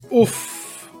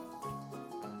Oof.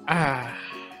 Ah.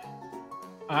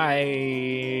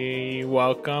 I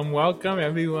welcome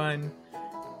everyone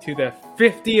to the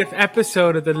 50th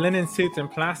episode of the Linen Suits and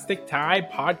Plastic Tie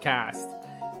podcast.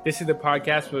 This is the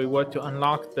podcast where we work to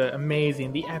unlock the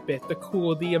amazing, the epic, the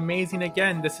cool, the amazing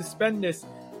again, the suspendous,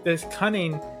 the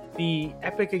cunning, the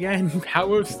epic again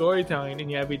power of storytelling in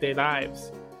your everyday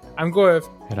lives. I'm Gaurav.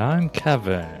 And I'm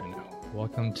Kevin.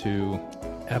 Welcome to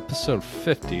episode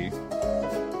 50.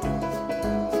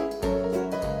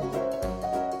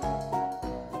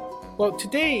 Well,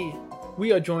 today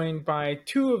we are joined by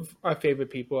two of our favorite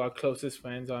people, our closest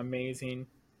friends, our amazing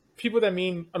people that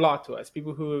mean a lot to us,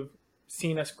 people who have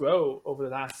seen us grow over the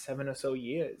last 7 or so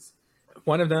years.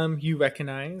 One of them you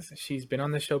recognize. She's been on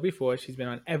the show before. She's been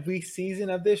on every season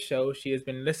of this show. She has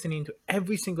been listening to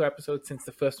every single episode since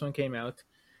the first one came out.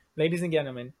 Ladies and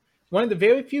gentlemen, one of the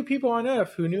very few people on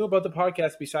earth who knew about the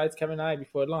podcast besides Kevin and I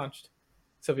before it launched,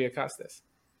 Sophia Costas.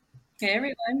 Hey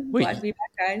everyone, Wait. glad to be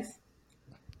back, guys.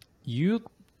 You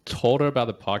told her about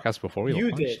the podcast before we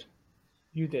launched?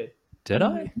 You did. Did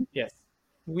I? Yes.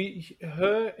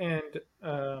 Her and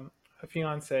her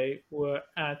fiance were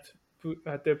at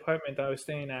the apartment I was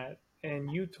staying at,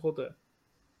 and you told her.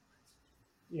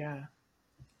 Yeah.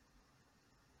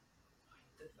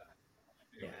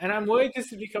 And I'm worried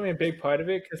this is becoming a big part of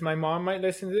it because my mom might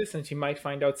listen to this and she might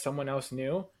find out someone else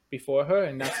knew before her,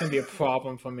 and that's going to be a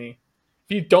problem for me.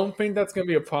 If you don't think that's going to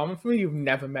be a problem for me, you've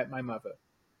never met my mother.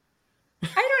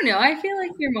 I don't know. I feel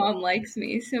like your mom likes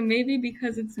me, so maybe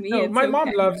because it's me. No, it's my okay.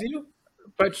 mom loves you,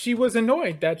 but she was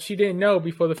annoyed that she didn't know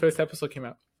before the first episode came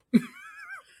out.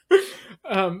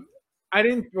 I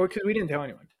didn't, because we didn't tell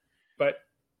anyone. But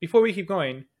before we keep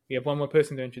going, we have one more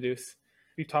person to introduce.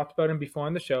 We talked about him before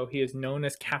on the show. He is known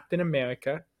as Captain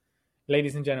America.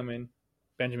 Ladies and gentlemen,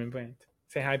 Benjamin Brandt.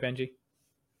 Say hi, Benji.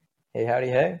 Hey, howdy,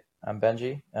 hey. I'm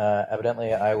Benji.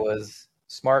 Evidently, I was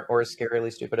smart or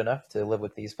scarily stupid enough to live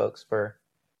with these folks for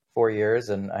 4 years,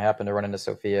 and I happened to run into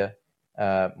Sophia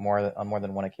on more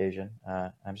than one occasion.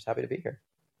 I'm just happy to be here.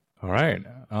 All right.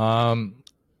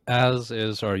 As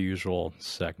is our usual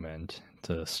segment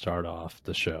to start off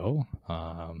the show,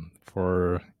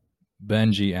 for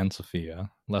Benji and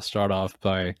Sophia, let's start off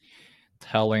by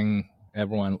telling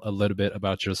everyone a little bit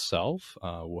about yourself.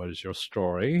 What is your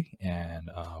story? And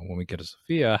when we get to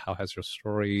Sophia, how has your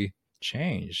story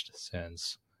changed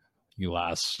since you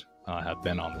last have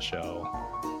been on the show?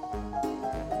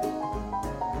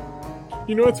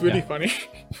 You know what's really funny?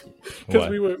 Because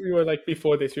we were like,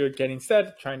 before this, we were getting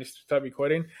set, trying to start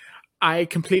recording. I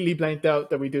completely blanked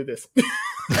out that we do this.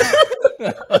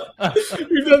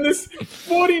 We've done this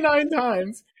 49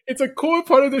 times. It's a core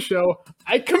part of the show.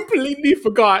 I completely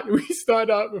forgot we start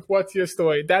out with what's your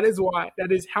story. That is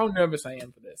how nervous I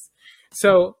am for this.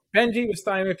 So, Benji, we're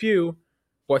starting with you.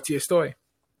 What's your story?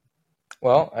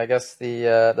 Well, I guess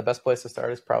the best place to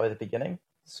start is probably the beginning.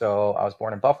 So I was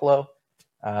born in Buffalo.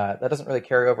 That doesn't really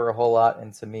carry over a whole lot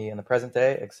into me in the present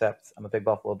day, except I'm a big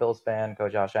Buffalo Bills fan. Go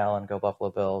Josh Allen, go Buffalo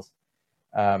Bills,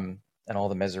 and all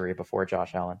the misery before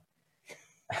Josh Allen.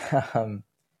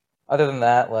 Other than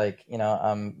that,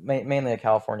 I'm mainly a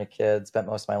California kid. Spent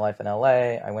most of my life in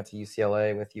LA. I went to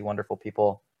UCLA with you wonderful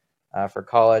people for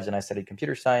college, and I studied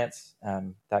computer science.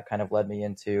 That kind of led me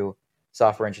into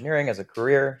software engineering as a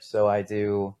career.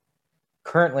 So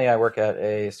currently I work at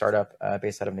a startup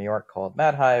based out of New York called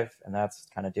MadHive, and that's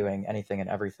kind of doing anything and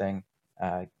everything.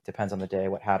 Depends on the day,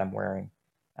 what hat I'm wearing.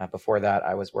 Before that,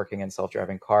 I was working in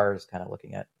self-driving cars, kind of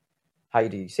looking at how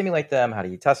do you simulate them, how do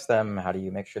you test them, how do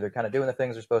you make sure they're kind of doing the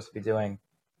things they're supposed to be doing.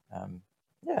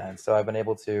 And so I've been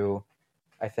able to,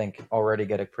 I think, already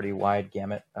get a pretty wide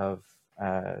gamut of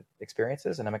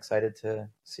experiences, and I'm excited to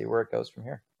see where it goes from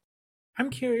here. I'm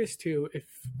curious too,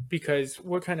 because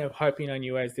we're kind of harping on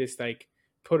you as this like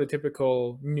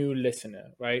prototypical new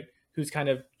listener, right? Who's kind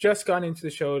of just gotten into the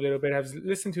show a little bit, has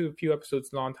listened to a few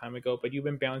episodes a long time ago, but you've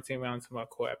been bouncing around some of our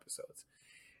core episodes.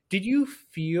 Did you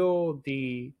feel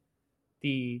the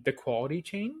quality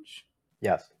change?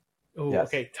 Yes. Oh, yes,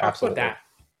 okay. Talk absolutely. about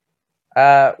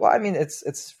that. Well, I mean,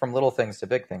 it's from little things to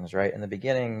big things, right? In the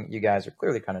beginning, you guys are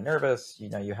clearly kind of nervous.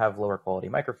 You have lower quality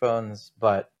microphones,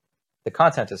 but the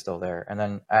content is still there. And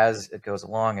then as it goes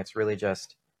along, it's really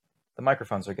just the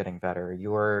microphones are getting better.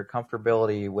 Your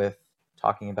comfortability with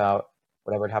talking about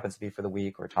whatever it happens to be for the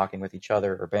week, or talking with each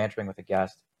other, or bantering with a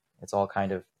guest, it's all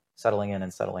kind of settling in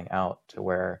and settling out to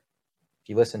where if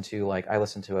you listen to, I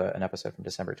listened to an episode from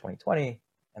December 2020,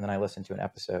 and then I listened to an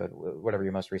episode, whatever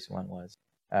your most recent one was,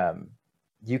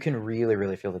 you can really,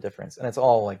 really feel the difference. And it's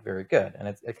all very good. And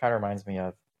it kind of reminds me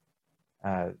of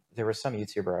There was some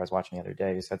YouTuber I was watching the other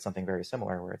day who said something very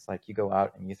similar, where it's like you go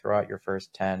out and you throw out your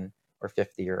first 10 or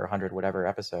 50 or 100 whatever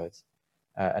episodes,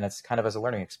 and it's kind of as a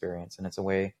learning experience, and it's a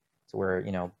way to where,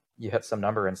 you know, you hit some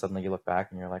number and suddenly you look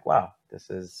back and you're like, wow, this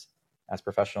is as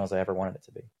professional as I ever wanted it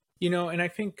to be. You know, and I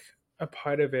think a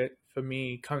part of it for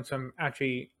me comes from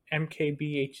actually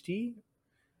MKBHD.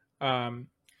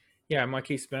 Yeah,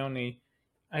 Marquise Brownlee.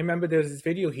 I remember there was this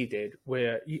video he did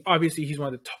where obviously he's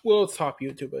one of the world's top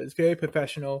YouTubers, very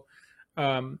professional.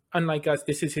 Unlike us,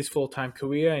 this is his full-time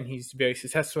career and he's very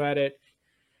successful at it.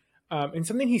 And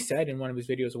something he said in one of his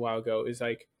videos a while ago is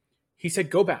like, he said,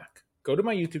 go back, go to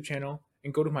my YouTube channel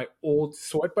and go to my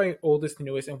sort by oldest to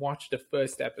newest and watch the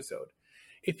first episode.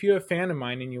 If you're a fan of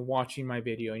mine and you're watching my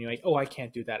video and you're like, oh, I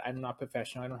can't do that, I'm not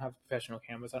professional, I don't have professional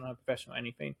cameras, I don't have professional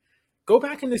anything, go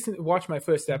back and watch my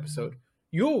first episode.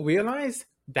 You'll realize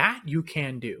that you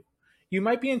can do. You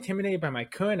might be intimidated by my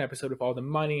current episode with all the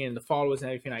money and the followers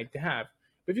and everything I have.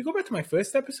 But if you go back to my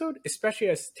first episode, especially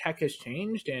as tech has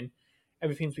changed and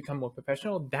everything's become more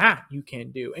professional, that you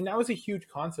can do. And that was a huge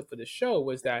concept for the show,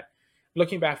 was that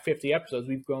looking back 50 episodes,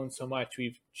 we've grown so much,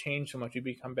 we've changed so much, we've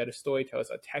become better storytellers,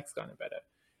 our tech's gotten better.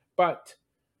 But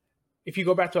if you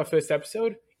go back to our first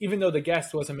episode, even though the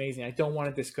guest was amazing, I don't want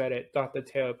to discredit Dr.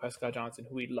 Taylor Prescott Johnson,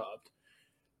 who we loved.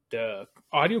 The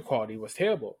audio quality was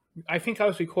terrible. I think I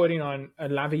was recording on a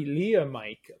lavalier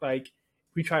mic. Like,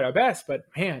 we tried our best, but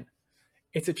man,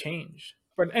 it's a change.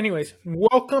 But anyways,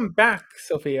 welcome back,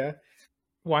 Sophia.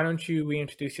 Why don't you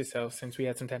reintroduce yourself, since we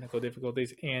had some technical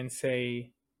difficulties, and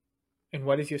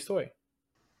what is your story?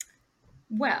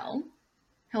 Well,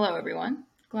 hello everyone.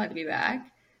 Glad to be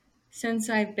back. Since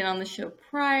I've been on the show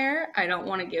prior, I don't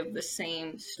want to give the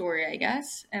same story, I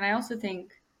guess. And I also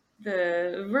think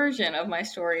the version of my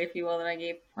story, if you will, that I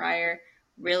gave prior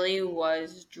really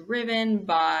was driven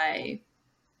by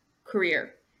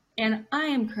career. And I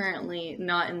am currently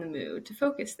not in the mood to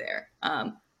focus there.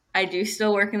 I do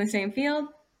still work in the same field.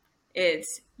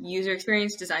 It's user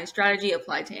experience, design strategy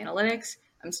applied to analytics.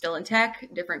 I'm still in tech,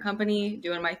 different company,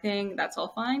 doing my thing. That's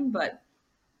all fine. But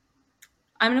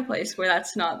I'm in a place where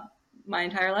that's not my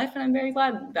entire life, and I'm very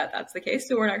glad that that's the case.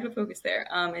 So we're not going to focus there.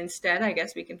 Instead, I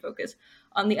guess we can focus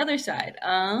on the other side.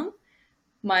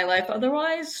 My life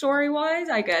otherwise, story-wise,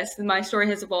 I guess my story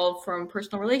has evolved from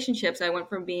personal relationships. I went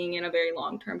from being in a very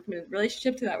long-term committed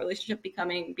relationship to that relationship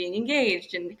being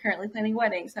engaged and currently planning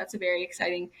weddings. That's a very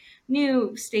exciting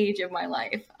new stage of my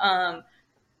life.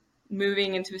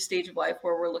 Moving into a stage of life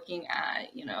where we're looking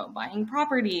at, you know, buying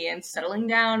property and settling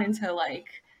down into like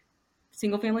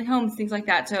single family homes, things like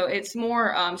that. So it's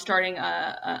more starting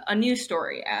a new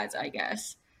story as, I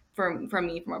guess, from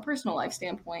me, from a personal life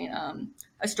standpoint,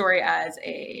 a story as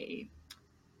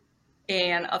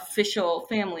an official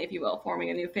family, if you will, forming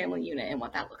a new family unit and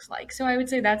what that looks like. So I would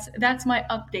say that's my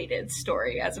updated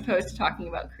story, as opposed to talking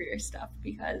about career stuff,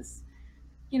 because,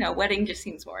 you know, wedding just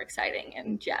seems more exciting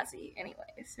and jazzy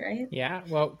anyways, right? Yeah,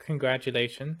 well,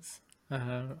 congratulations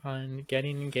on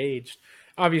getting engaged.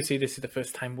 Obviously, this is the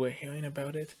first time we're hearing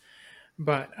about it,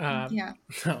 but Yeah.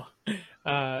 so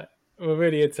we're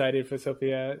really excited for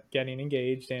Sophia getting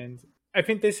engaged. And I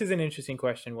think this is an interesting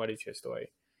question. What is your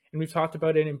story? And we've talked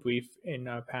about it in brief in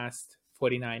our past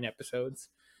 49 episodes.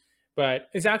 But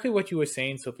exactly what you were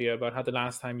saying, Sophia, about how the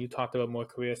last time you talked about more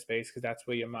career space, because that's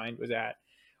where your mind was at,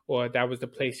 or that was the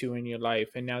place you were in your life.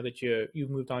 And now that you've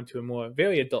moved on to a more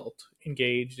very adult,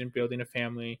 engaged and building a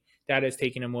family, that is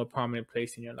taking a more prominent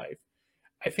place in your life.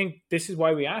 I think this is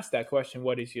why we asked that question,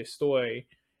 what is your story?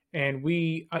 And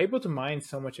we are able to mine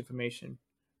so much information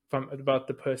about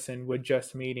the person we're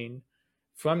just meeting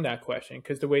from that question,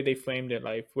 because the way they frame their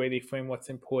life, the way they frame what's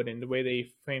important, the way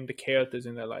they frame the characters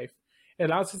in their life, it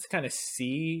allows us to kind of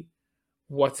see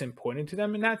what's important to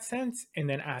them in that sense, and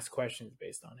then ask questions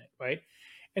based on it, right?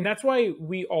 And that's why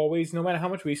we always, no matter how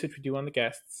much research we do on the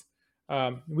guests,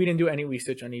 we didn't do any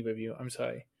research on either of you. I'm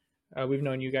sorry. We've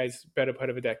known you guys better part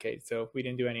of a decade, so we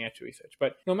didn't do any extra research.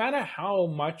 But no matter how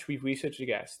much we've researched a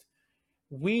guest,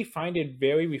 we find it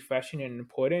very refreshing and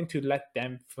important to let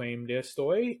them frame their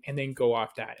story and then go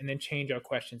off that and then change our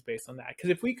questions based on that. Because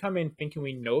if we come in thinking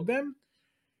we know them,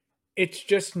 it's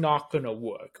just not going to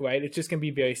work, right? It's just going to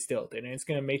be very stilted, and it's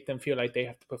going to make them feel like they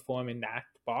have to perform in that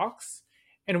box.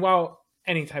 And while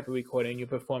any type of recording, you're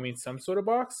performing some sort of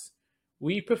box,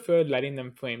 we prefer letting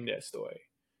them frame their story.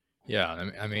 Yeah,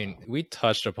 I mean, we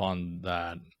touched upon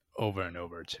that over and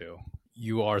over too.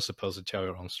 You are supposed to tell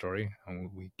your own story, and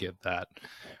we give that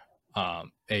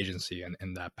agency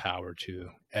and that power to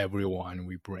everyone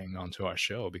we bring onto our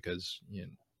show, because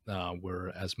we're,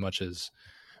 as much as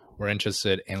we're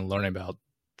interested in learning about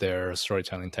their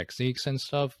storytelling techniques and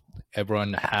stuff.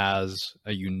 Everyone has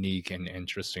a unique and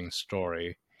interesting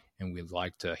story, and we'd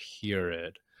like to hear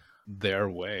it their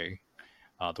way,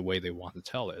 the way they want to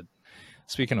tell it.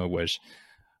 Speaking of which,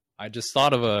 I just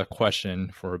thought of a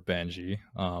question for Benji.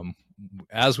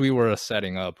 As we were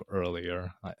setting up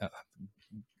earlier,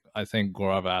 I think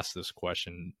Gaurav asked this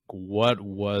question: what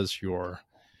was your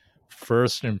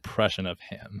first impression of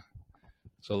him?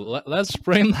 So let's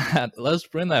bring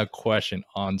that question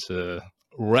onto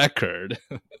record.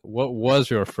 What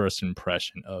was your first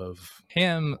impression of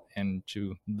him and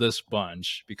to this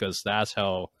bunch? Because that's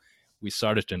how we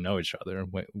started to know each other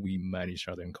when we met each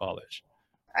other in college.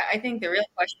 I think the real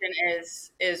question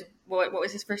is what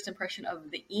was his first impression of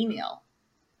the email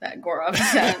that Gaurav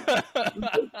sent?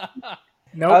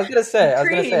 Nope. I was gonna say, I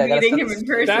gotta Meeting set him the in stage.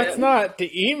 person. That's not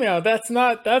the email. That's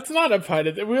not a part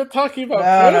of it. We were talking about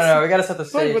No. We gotta set the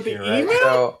stage with the here, right? email?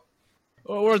 So,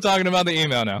 Well, we're talking about the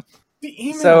email now. the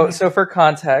email. so for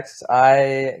context,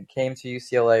 I came to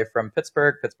UCLA from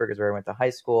Pittsburgh. Pittsburgh is where I went to high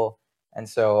school, and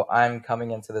so I'm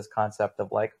coming into this concept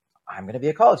of like, I'm gonna be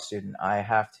a college student. I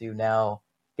have to now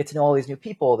get to know all these new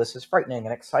people. This is frightening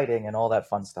and exciting and all that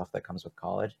fun stuff that comes with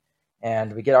college.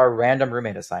 And we get our random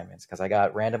roommate assignments because I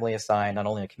got randomly assigned not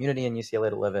only a community in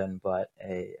UCLA to live in, but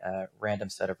a random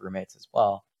set of roommates as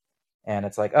well. And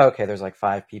it's like, oh, okay, there's like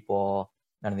 5 people.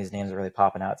 None of these names are really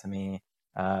popping out to me.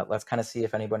 Let's kind of see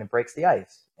if anybody breaks the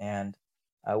ice. And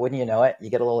wouldn't you know it,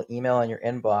 you get a little email in your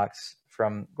inbox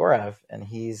from Gaurav, and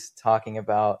he's talking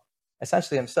about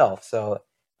essentially himself. So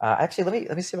actually,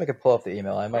 let me see if I can pull up the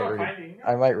email. I might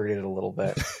read it a little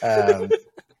bit.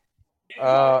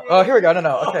 Oh, here we go.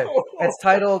 No. Okay. It's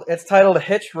titled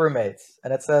Hitch Roommates,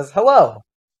 and it says, "Hello.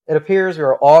 It appears we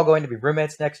are all going to be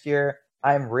roommates next year.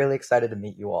 I am really excited to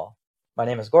meet you all. My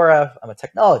name is Gaurav. I'm a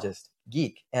technologist,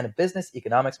 geek, and a business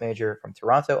economics major from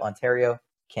Toronto, Ontario,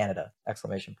 Canada!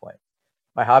 Exclamation point.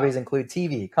 My hobbies include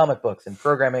TV, comic books, and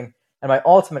programming, and my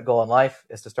ultimate goal in life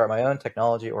is to start my own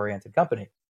technology-oriented company.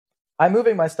 I'm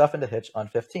moving my stuff into Hitch on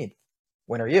 15th.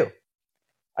 When are you?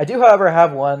 I do, however,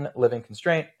 have one living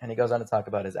constraint," and he goes on to talk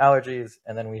about his allergies.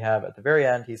 And then we have at the very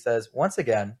end, he says, "Once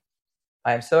again,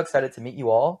 I am so excited to meet you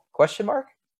all. Question mark?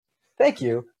 Thank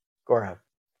you, Gaurav."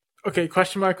 Okay,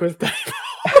 question mark was typo.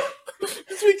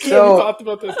 We So- talked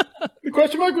about this. The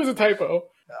question mark was a typo.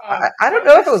 I don't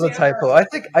know if it was a typo. I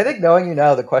think knowing you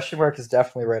now, the question mark is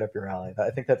definitely right up your alley. I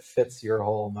think that fits your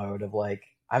whole mode of like,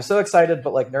 I'm so excited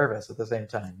but like nervous at the same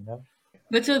time, you know?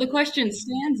 But so the question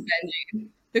stands, Benji.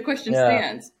 The question Yeah.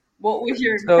 stands. What was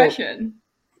your So- impression?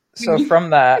 So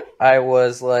from that, I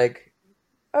was like,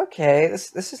 okay,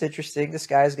 this is interesting. This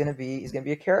guy's he's gonna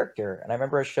be a character. And I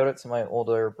remember I showed it to my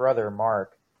older brother,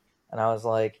 Mark, and I was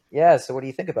like, yeah, so what do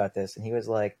you think about this? And he was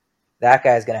like, that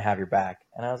guy's gonna have your back.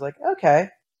 And I was like, okay,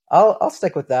 I'll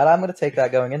stick with that. I'm gonna take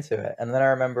that going into it. And then I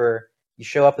remember you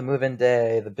show up the move-in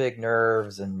day, the big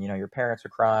nerves, and you know, your parents are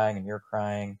crying and you're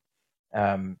crying.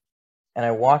 And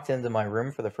I walked into my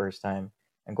room for the first time,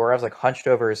 and Gaurav's like hunched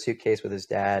over his suitcase with his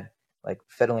dad, like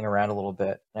fiddling around a little bit.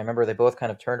 And I remember they both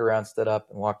kind of turned around, stood up,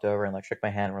 and walked over and like shook my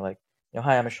hand. And were like, you know,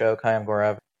 hi, I'm Ashok. Hi, I'm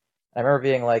Gaurav. And I remember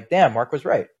being like, damn, Mark was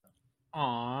right.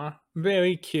 Aw,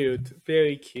 very cute,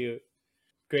 very cute.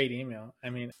 Great email. I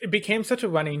mean, it became such a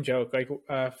running joke. Like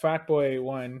Frat Boy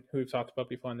One, who we've talked about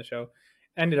before on the show,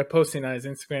 ended up posting on his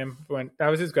Instagram when that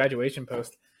was his graduation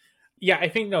post. Yeah, I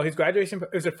think no, his graduation. It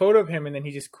was a photo of him, and then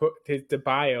he just the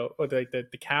bio or the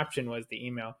caption was the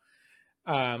email.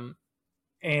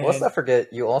 And Let's not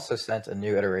forget, you also sent a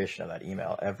new iteration of that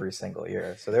email every single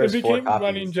year. So there's it 4 became a copies.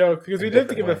 running joke because we in lived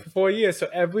different together ways. for 4 years. So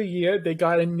every year they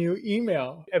got a new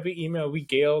email. Every email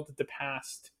regaled the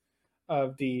past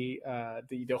of the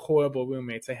horrible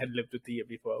roommates I had lived with the year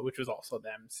before, which was also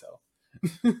them. So.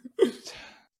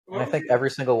 And I think every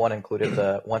single one included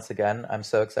the "once again, I'm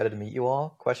so excited to meet you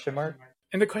all?" question mark.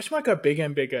 And the question mark got bigger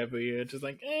and bigger every year. Just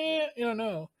like, you don't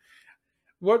know.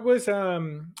 What was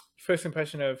first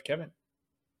impression of Kevin?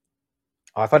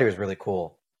 Oh, I thought he was really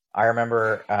cool. I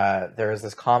remember there was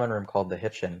this common room called the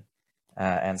Hitchin,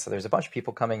 and so there's a bunch of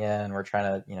people coming in. We're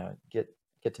trying to,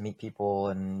 get to meet people,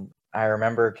 and I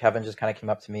remember Kevin just kind of came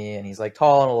up to me, and he's like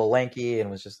tall and a little lanky, and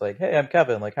was just like, "Hey, I'm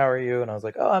Kevin. Like, how are you?" And I was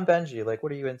like, "Oh, I'm Benji. Like,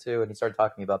 what are you into?" And he started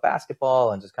talking to me about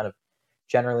basketball and just kind of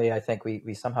generally. I think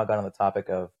we somehow got on the topic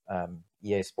of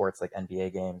EA Sports, like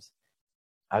NBA games.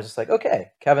 I was just like,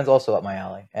 okay, Kevin's also up my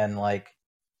alley, and like.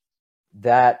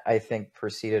 That I think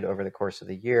proceeded over the course of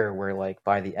the year where like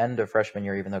by the end of freshman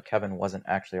year, even though Kevin wasn't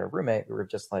actually our roommate, we were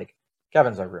just like,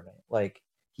 Kevin's our roommate. Like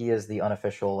he is the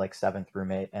unofficial like 7th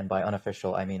roommate. And by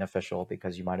unofficial, I mean official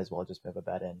because you might as well just move a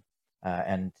bed in.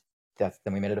 And then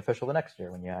we made it official the next year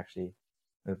when you actually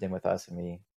moved in with us, and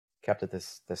we kept it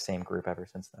the same group ever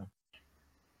since then.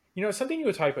 You know, something you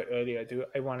were talking about earlier,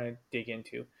 I want to dig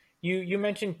into. You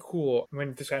mentioned cool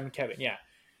when describing Kevin. Yeah.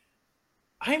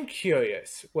 I'm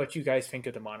curious what you guys think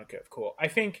of the moniker of cool. I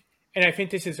think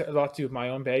this is a lot to do with my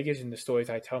own baggage and the stories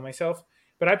I tell myself,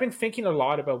 but I've been thinking a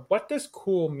lot about what does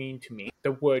cool mean to me?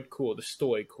 The word cool, the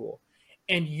story cool.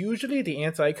 And usually the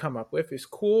answer I come up with is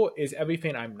cool is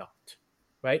everything I'm not.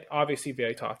 Right? Obviously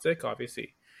very toxic,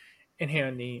 obviously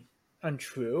inherently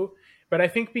untrue. But I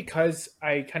think because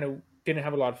I kind of didn't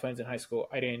have a lot of friends in high school,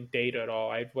 I didn't date at all.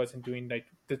 I wasn't doing like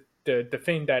the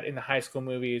thing that in the high school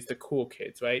movie is the cool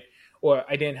kids, right? Or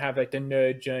I didn't have like the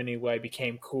nerd journey where I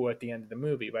became cool at the end of the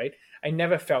movie, right? I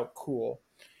never felt cool.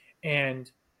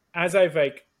 And as I've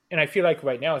like, and I feel like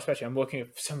right now, especially, I'm working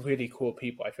with some really cool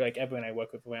people. I feel like everyone I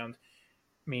work with around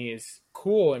me is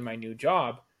cool in my new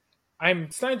job. I'm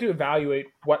starting to evaluate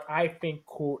what I think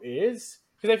cool is.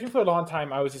 Because I think for a long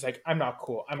time I was just like, I'm not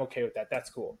cool. I'm okay with that. That's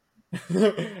cool.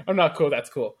 I'm not cool. That's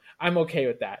cool. I'm okay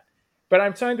with that. But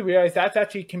I'm starting to realize that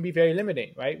actually can be very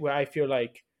limiting, right? Where I feel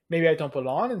like maybe I don't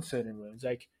belong in certain rooms.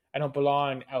 Like I don't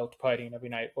belong out partying every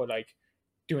night or like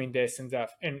doing this and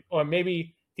stuff. And or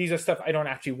maybe these are stuff I don't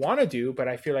actually want to do, but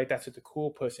I feel like that's what the cool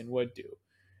person would do.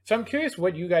 So I'm curious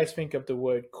what you guys think of the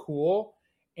word cool.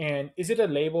 And is it a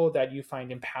label that you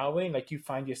find empowering, like you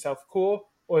find yourself cool,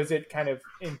 or is it kind of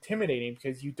intimidating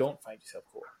because you don't find yourself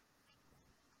cool?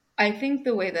 I think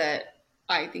the way that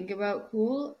I think about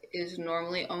cool is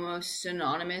normally almost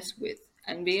synonymous with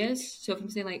envious. So if I'm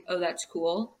saying like, oh, that's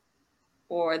cool,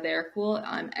 or they're cool,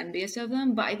 I'm envious of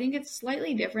them. But I think it's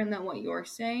slightly different than what you're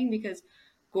saying, because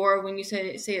Gore, when you say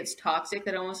it's toxic,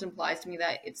 that almost implies to me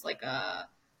that it's like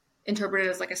interpreted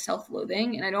as like a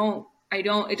self-loathing. And I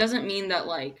don't, it doesn't mean that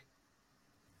like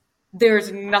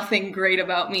there's nothing great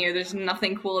about me or there's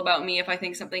nothing cool about me if I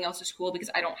think something else is cool, because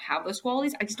I don't have those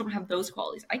qualities. I just don't have those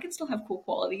qualities. I can still have cool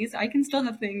qualities. I can still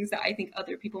have things that I think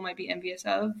other people might be envious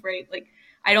of, right? Like,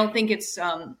 I don't think it's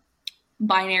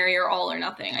binary or all or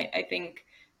nothing. I think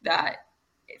that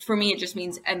for me, it just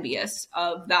means envious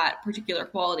of that particular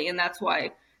quality. And that's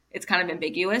why it's kind of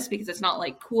ambiguous, because it's not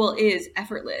like cool is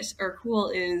effortless or cool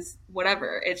is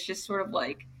whatever. It's just sort of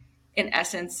like an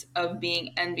essence of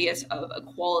being envious of a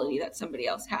quality that somebody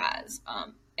else has.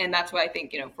 And that's why I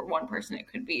think, for one person, it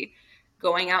could be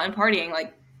going out and partying.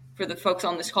 Like for the folks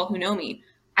on this call who know me,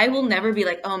 I will never be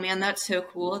like, oh man, that's so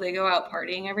cool. They go out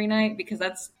partying every night, because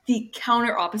that's the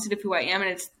counter opposite of who I am.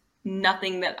 And it's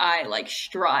nothing that I like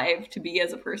strive to be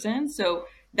as a person. So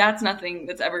that's nothing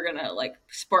that's ever going to like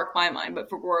spark my mind. But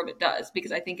for Gaurav, it does,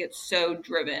 because I think it's so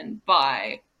driven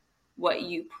by what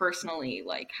you personally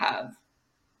like have.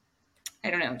 I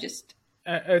don't know, just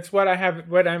it's what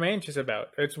I'm anxious about.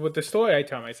 It's what the story I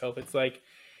tell myself. It's like,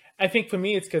 I think for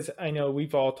me, it's because I know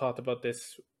we've all talked about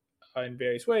this in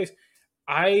various ways.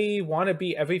 I want to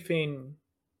be everything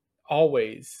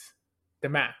always, the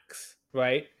max,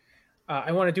 right?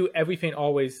 I want to do everything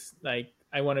always. Like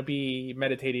I want to be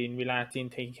meditating, relaxing,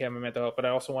 taking care of my mental health, but I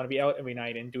also want to be out every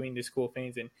night and doing these cool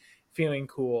things and feeling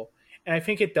cool. And I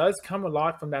think it does come a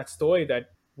lot from that story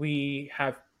that we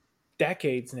have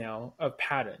decades now of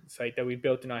patterns, right, that we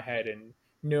built in our head and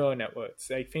neural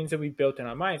networks, like things that we built in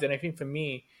our minds. And I think for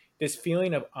me, this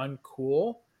feeling of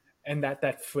uncool and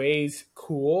that phrase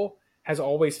cool has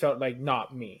always felt like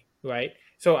not me, right?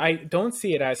 So I don't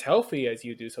see it as healthy as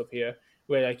you do, Sophia,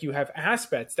 where like you have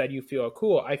aspects that you feel are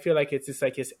cool. I feel like it's just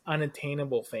like this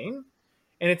unattainable thing.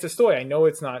 And it's a story. I know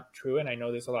it's not true, and I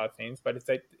know there's a lot of things, but it's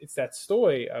like it's that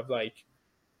story of like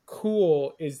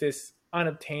cool is this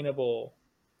unobtainable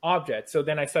object. So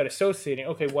then I start associating,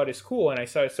 okay, what is cool? And I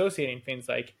start associating things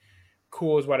like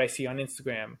cool is what I see on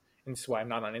Instagram. And this is why I'm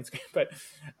not on Instagram, but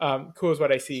cool is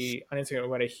what I see on Instagram, or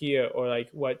what I hear, or like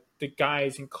what the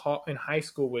guys in high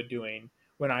school were doing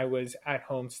when I was at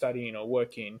home studying or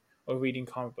working or reading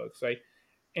comic books, right?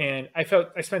 And I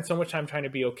spent so much time trying to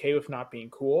be okay with not being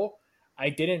cool. I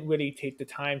didn't really take the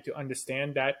time to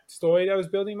understand that story that was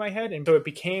building in my head. And so it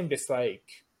became this like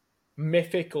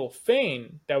mythical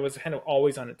thing that was kind of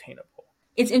always unattainable.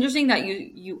 It's interesting that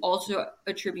you also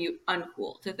attribute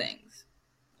uncool to things.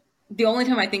 The only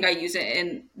time I think I use it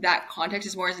in that context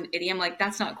is more as an idiom, like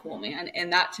that's not cool, man.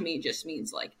 And that to me just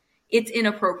means like it's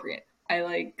inappropriate. I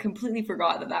like completely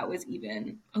forgot that was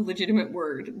even a legitimate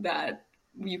word that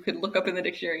you could look up in the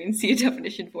dictionary and see a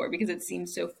definition for, because it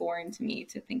seems so foreign to me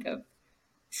to think of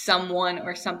someone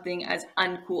or something as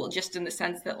uncool, just in the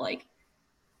sense that like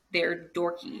they're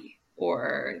dorky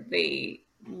or they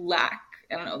lack,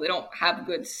 I don't know, they don't have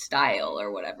good style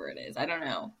or whatever it is. I don't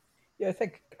know. Yeah,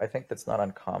 I think that's not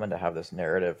uncommon to have this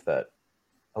narrative that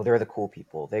oh, they're the cool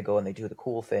people. They go and they do the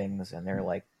cool things, and they're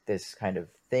like this kind of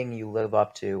thing you live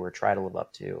up to or try to live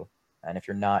up to. And if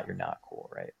you're not cool,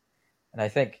 right? And I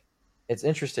think it's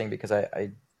interesting because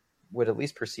I would at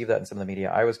least perceive that in some of the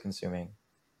media I was consuming.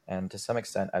 And to some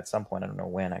extent, at some point, I don't know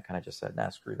when, I kind of just said, nah,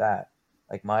 screw that.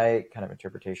 Like my kind of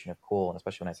interpretation of cool, and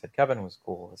especially when I said Kevin was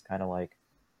cool, is kind of like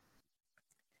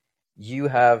you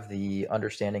have the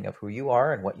understanding of who you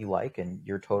are and what you like, and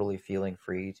you're totally feeling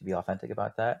free to be authentic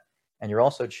about that. And you're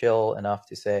also chill enough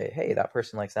to say, hey, that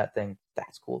person likes that thing.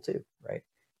 That's cool too, right?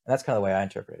 And that's kind of the way I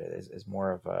interpret it, is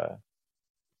more of a,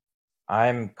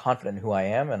 I'm confident in who I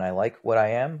am and I like what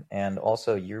I am. And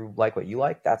also you like what you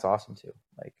like. That's awesome too.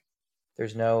 Like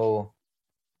there's no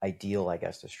ideal, I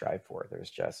guess, to strive for. There's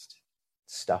just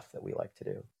stuff that we like to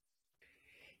do.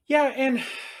 Yeah, and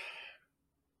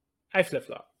I flip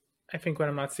flop. I think when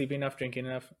I'm not sleeping enough, drinking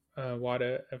enough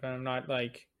water, if I'm not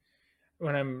like,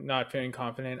 when I'm not feeling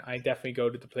confident, I definitely go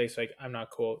to the place like I'm not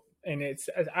cool. And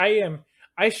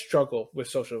I struggle with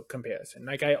social comparison.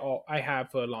 Like I have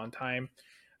for a long time.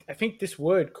 I think this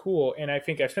word cool, and I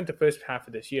think I spent the first half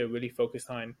of this year really focused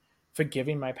on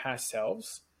forgiving my past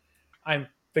selves. I'm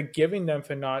forgiving them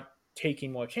for not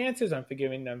taking more chances. I'm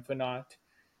forgiving them for not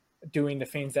doing the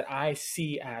things that I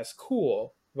see as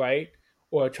cool, right?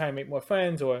 Or trying to make more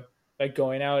friends, or like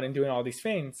going out and doing all these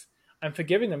things. I'm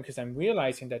forgiving them because I'm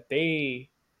realizing that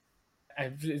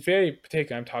it's very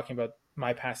particular. I'm talking about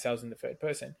my past selves in the third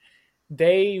person.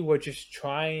 They were just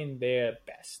trying their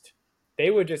best.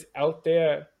 They were just out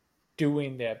there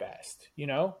doing their best, you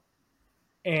know?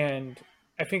 And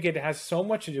I think it has so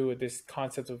much to do with this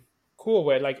concept of cool,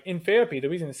 where like in therapy, the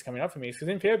reason this is coming up for me is because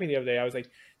in therapy the other day I was like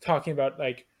talking about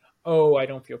like, oh, I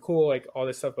don't feel cool, like all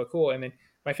this stuff but cool. And then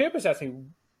my therapist asked me,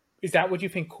 is that what you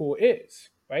think cool is?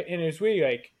 Right. And it was really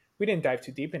like, we didn't dive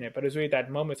too deep in it, but it was really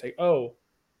that moment. It's like, oh,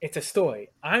 it's a story.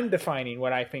 I'm defining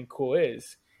what I think cool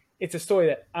is. It's a story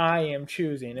that I am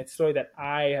choosing. It's a story that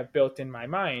I have built in my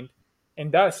mind.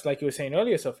 And thus, like you were saying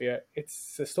earlier, Sophia,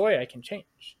 it's a story I can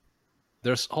change.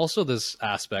 There's also this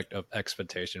aspect of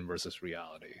expectation versus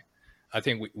reality. I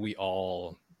think we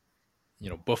all,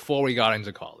 before we got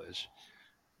into college,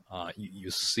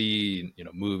 you see,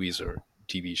 movies or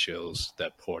TV shows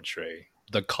that portray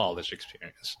the college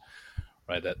experience,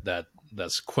 right?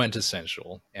 That's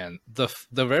quintessential, and the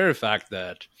very fact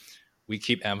that we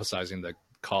keep emphasizing that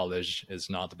college is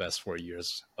not the best 4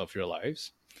 years of your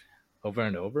lives over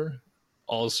and over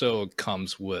also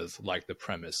comes with like the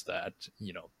premise that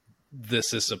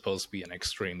this is supposed to be an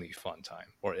extremely fun time,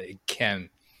 or it can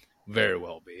very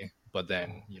well be. But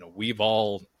then, we've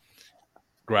all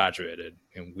graduated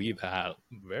and we've had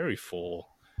very full,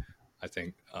 I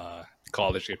think,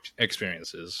 college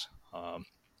experiences,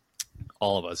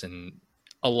 all of us. And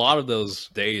a lot of those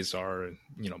days are,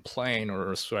 plain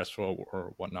or stressful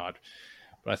or whatnot.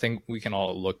 But I think we can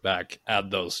all look back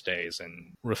at those days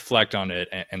and reflect on it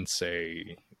and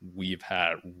say we've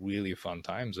had really fun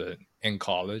times in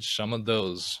college. Some of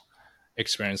those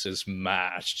experiences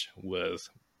matched with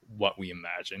what we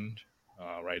imagined,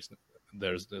 right?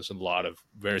 There's a lot of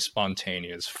very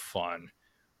spontaneous, fun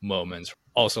moments.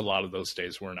 Also, a lot of those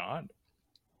days were not,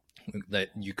 that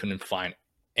you couldn't find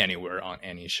anywhere on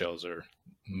any shows or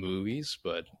movies,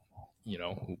 but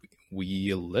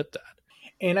we lived that.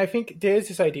 And I think there's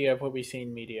this idea of what we see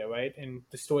in media, right? And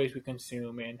the stories we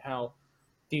consume, and how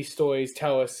these stories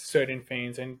tell us certain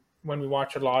things. And when we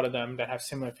watch a lot of them that have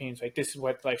similar themes, like this is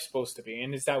what life's supposed to be.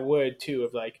 And it's that word too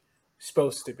of like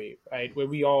supposed to be, right? Where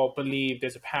we all believe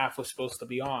there's a path we're supposed to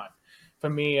be on. For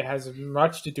me, it has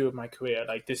much to do with my career.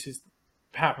 Like this is the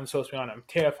path I'm supposed to be on. I'm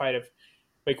terrified of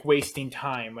like wasting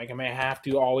time. Like I may have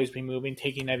to always be moving,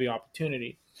 taking every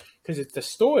opportunity. Because it's the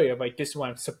story of like, this is what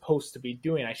I'm supposed to be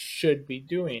doing. I should be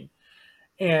doing.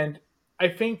 And I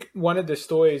think one of the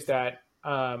stories that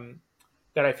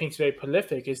that I think is very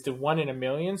prolific is the 1 in a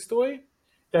million story.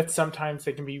 That sometimes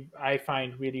they can be, I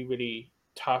find, really, really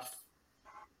tough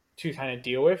to kind of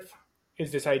deal with.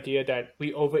 Is this idea that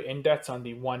we over-index on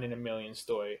the 1 in a million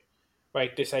story,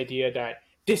 right? This idea that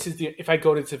this is the, if I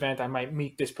go to this event, I might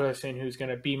meet this person who's going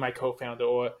to be my co-founder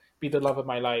or be the love of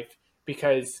my life,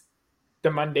 because the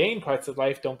mundane parts of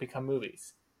life don't become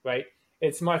movies, right?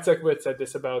 It's Mark Zuckerberg said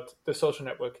this about the Social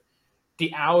Network.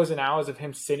 The hours and hours of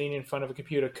him sitting in front of a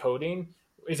computer coding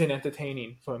isn't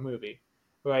entertaining for a movie,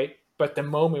 right? But the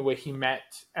moment where he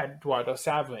met Eduardo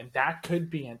Saverin, that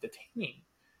could be entertaining,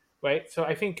 right? So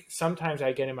I think sometimes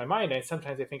I get in my mind, and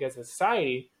sometimes I think as a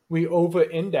society, we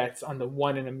over-index on the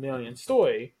 1 in a million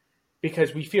story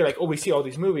because we feel like, oh, we see all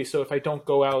these movies, so if I don't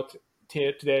go out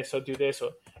to this or do this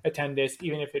or attend this,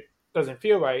 even if it doesn't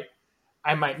feel right,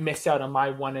 I might miss out on my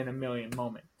 1 in a million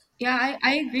moment. Yeah,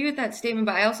 I agree with that statement,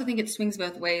 but I also think it swings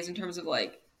both ways in terms of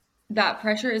like that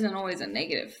pressure isn't always a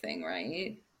negative thing,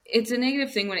 right? It's a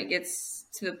negative thing when it gets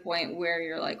to the point where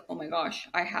you're like, oh my gosh,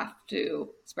 I have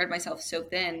to spread myself so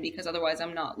thin because otherwise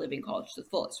I'm not living college to the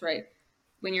fullest, right?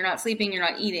 When you're not sleeping, you're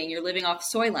not eating, you're living off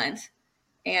Soylent,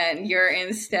 and you're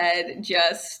instead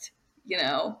just,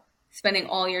 spending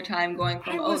all your time going I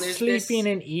from, oh, was there's sleeping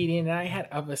this, and eating, and I had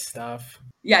other stuff.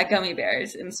 yeah, gummy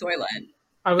bears and Soylent.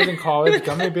 I was in college.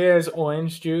 Gummy bears,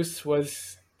 orange juice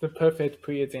was the perfect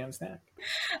pre-exam snack.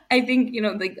 I think,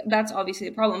 like that's obviously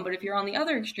the problem. But if you're on the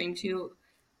other extreme too,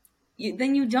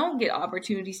 then you don't get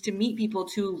opportunities to meet people,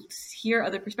 to hear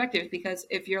other perspectives. Because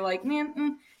if you're like,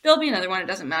 man, there'll be another one. It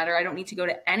doesn't matter. I don't need to go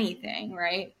to anything,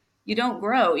 right? You don't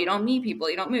grow. You don't meet people.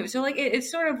 You don't move. So like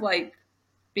it's sort of like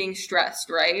being stressed,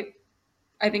 right?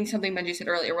 I think something Benji said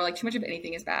earlier, where like too much of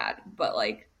anything is bad, but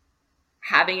like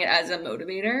having it as a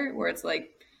motivator, where it's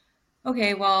like,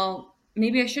 okay, well,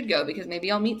 maybe I should go because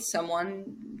maybe I'll meet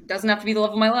someone. Doesn't have to be the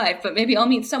love of my life, but maybe I'll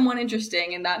meet someone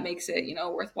interesting, and that makes it,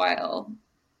 worthwhile.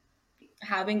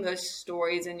 Having those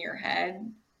stories in your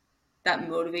head that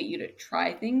motivate you to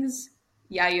try things.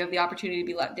 Yeah, you have the opportunity to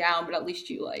be let down, but at least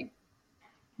you like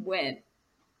went.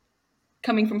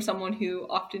 Coming from someone who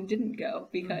often didn't go,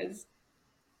 because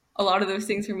a lot of those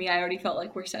things for me, I already felt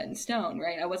like were set in stone,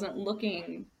 right? I wasn't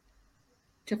looking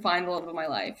to find the love of my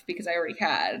life because I already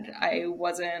had. I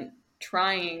wasn't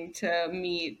trying to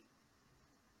meet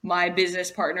my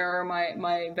business partner or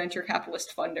my venture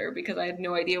capitalist funder because I had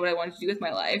no idea what I wanted to do with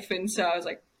my life. And so I was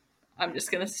like, I'm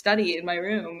just going to study in my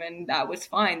room. And that was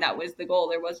fine. That was the goal.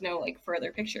 There was no like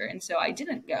further picture. And so I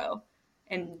didn't go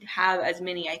and have as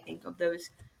many, I think, of those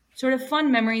sort of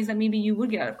fun memories that maybe you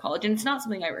would get out of college. And it's not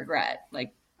something I regret.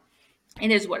 Like, it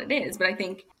is what it is. But I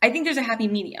think there's a happy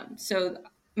medium. So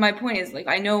my point is, like,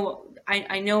 I know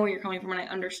where you're coming from, and I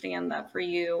understand that for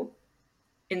you,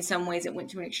 in some ways it went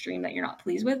to an extreme that you're not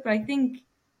pleased with. But I think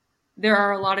there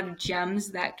are a lot of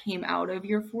gems that came out of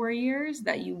your 4 years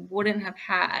that you wouldn't have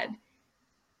had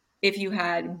if you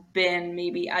had been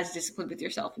maybe as disciplined with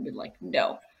yourself and been like,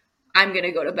 no, I'm going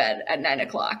to go to bed at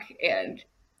 9:00 and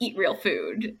eat real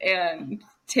food and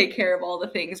take care of all the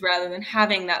things, rather than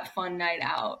having that fun night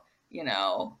out,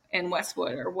 in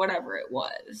Westwood or whatever it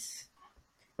was.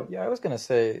 Yeah, I was going to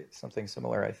say something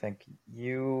similar. I think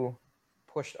you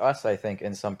pushed us, I think,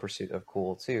 in some pursuit of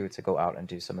cool too, to go out and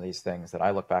do some of these things that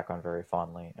I look back on very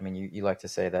fondly. I mean, you like to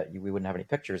say that we wouldn't have any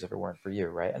pictures if it weren't for you,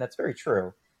 right? And that's very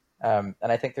true. And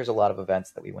I think there's a lot of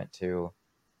events that we went to.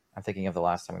 I'm thinking of the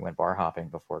last time we went bar hopping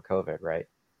before COVID, right?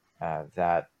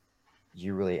 That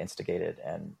you really instigated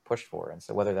and pushed for. And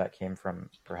so whether that came from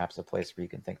perhaps a place where you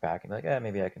can think back and be like,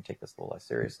 maybe I can take this a little less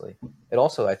seriously. It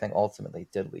also, I think, ultimately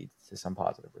did lead to some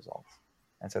positive results.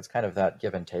 And so it's kind of that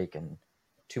give and take, and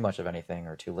too much of anything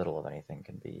or too little of anything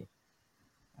can be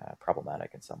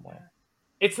problematic in some way.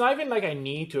 It's not even like I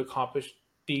need to accomplish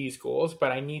these goals,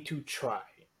 but I need to try.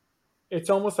 It's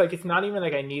almost like it's not even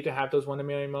like I need to have those 1 in a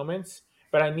million moments,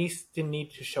 but I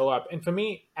need to show up. And for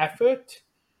me, effort,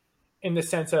 in the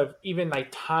sense of even like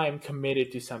time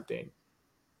committed to something,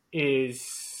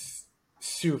 is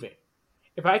soothing.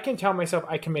 If I can tell myself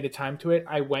I committed time to it,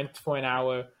 I went for an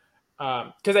hour.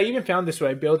 Because I even found this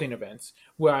way building events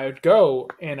where I would go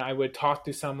and I would talk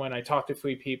to someone. I talked to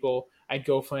 3 people. I'd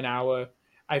go for an hour.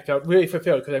 I felt really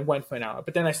fulfilled because I went for an hour.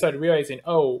 But then I started realizing,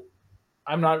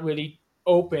 I'm not really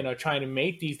open or trying to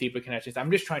make these deeper connections.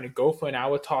 I'm just trying to go for an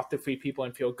hour, talk to 3 people,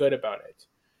 and feel good about it.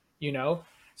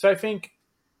 So I think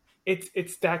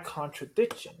it's that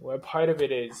contradiction where part of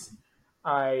it is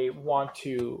I want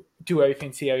to do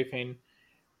everything, see everything.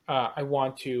 I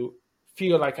want to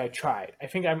feel like I tried. I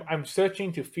think I'm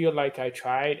searching to feel like I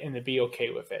tried and to be okay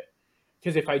with it.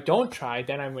 Because if I don't try,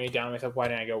 then I'm really down on myself. Why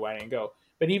didn't I go? Why didn't I go?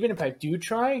 But even if I do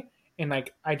try and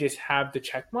like I just have the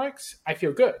check marks, I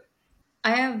feel good.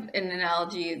 I have an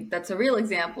analogy that's a real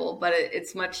example, but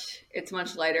it's much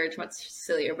lighter, it's much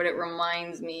sillier, but it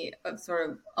reminds me of sort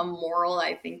of a moral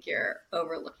I think you're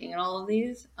overlooking in all of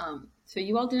these. So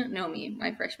you all didn't know me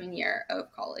my freshman year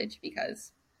of college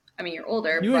because, I mean, you're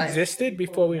older. You but existed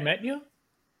before we met you?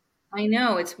 I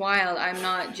know, it's wild. I'm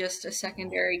not just a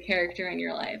secondary character in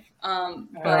your life. But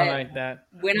I don't like that.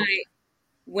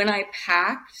 When I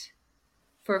packed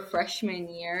for freshman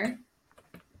year,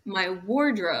 my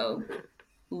wardrobe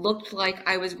looked like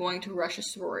I was going to rush a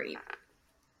sorority.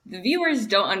 The viewers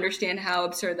don't understand how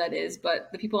absurd that is, but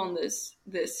the people on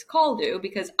this call do,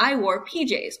 because I wore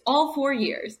PJs all 4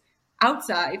 years,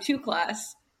 outside to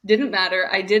class. Didn't matter.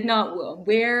 I did not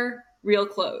wear real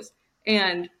clothes.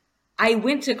 And I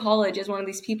went to college as one of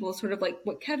these people, sort of like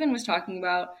what Kevin was talking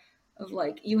about, of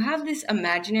like, you have this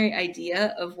imaginary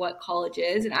idea of what college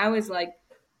is. And I was like,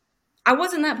 I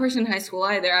wasn't that person in high school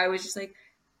either. I was just like,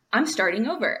 I'm starting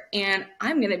over and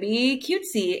I'm going to be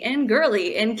cutesy and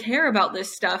girly and care about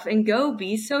this stuff and go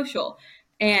be social.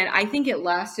 And I think it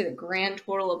lasted a grand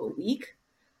total of a week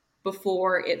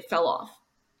before it fell off.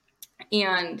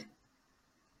 And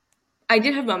I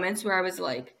did have moments where I was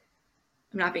like,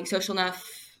 I'm not being social enough.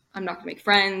 I'm not going to make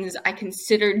friends. I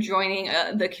considered joining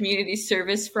the community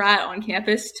service frat on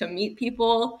campus to meet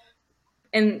people.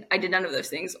 And I did none of those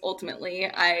things. Ultimately,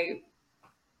 I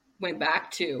went back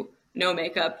to no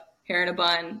makeup, hair in a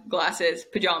bun, glasses,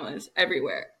 pajamas,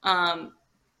 everywhere.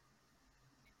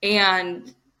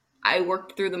 And I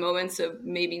worked through the moments of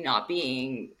maybe not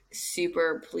being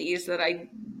super pleased that I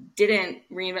didn't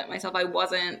reinvent myself. I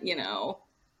wasn't,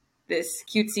 this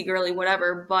cutesy girly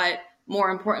whatever. But more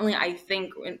importantly, I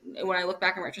think when I look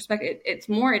back in retrospect,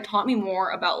 it taught me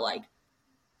more about like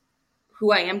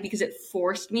who I am, because it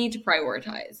forced me to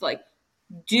prioritize. Like,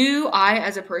 do I,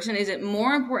 as a person, is it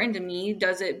more important to me?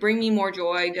 Does it bring me more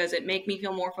joy? Does it make me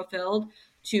feel more fulfilled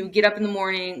to get up in the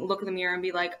morning, look in the mirror and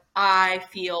be like, I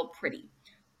feel pretty?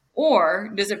 Or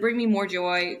does it bring me more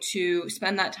joy to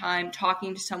spend that time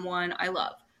talking to someone I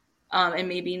love, and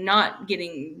maybe not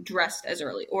getting dressed as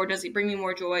early? Or does it bring me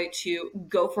more joy to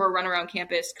go for a run around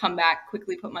campus, come back,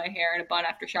 quickly put my hair in a bun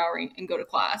after showering and go to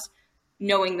class,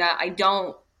 knowing that I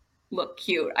don't look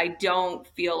cute, I don't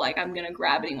feel like I'm going to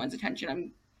grab anyone's attention?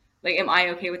 I'm like, am I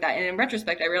okay with that? And in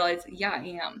retrospect, I realized, yeah,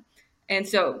 I am. And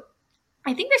so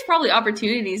I think there's probably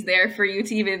opportunities there for you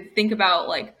to even think about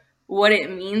like what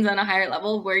it means on a higher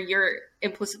level, where you're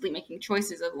implicitly making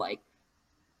choices of like,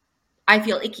 I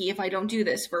feel icky if I don't do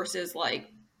this, versus like,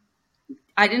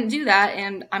 I didn't do that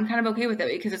and I'm kind of okay with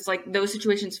it, because it's like those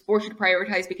situations force you to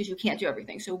prioritize because you can't do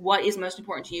everything. So what is most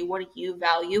important to you? What do you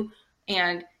value?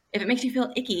 And if it makes you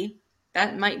feel icky,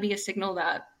 that might be a signal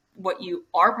that what you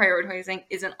are prioritizing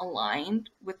isn't aligned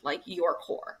with like your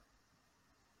core.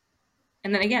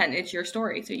 And then again, it's your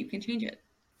story, so you can change it.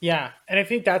 Yeah, and I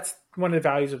think that's one of the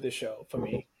values of the show for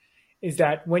me, is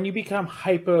that when you become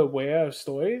hyper aware of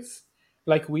stories,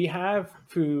 like we have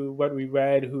through what we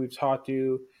read, who we've talked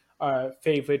to, our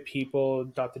favorite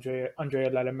people,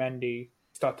 Andrea Letamendi,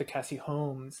 Dr. Cassie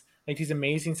Holmes, like these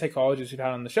amazing psychologists we've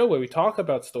had on the show, where we talk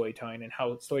about storytelling and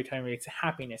how storytelling relates to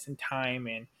happiness and time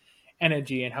and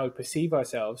energy and how we perceive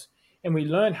ourselves. And we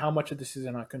learn how much of this is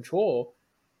in our control.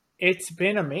 It's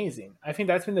been amazing. I think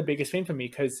that's been the biggest thing for me,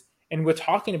 because, and we're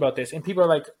talking about this and people are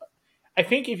like, I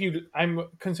think I'm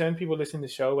concerned people listening to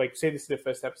the show, like say this is their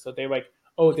first episode, they're like,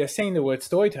 oh, they're saying the word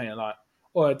storytelling a lot,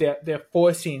 or they're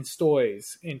forcing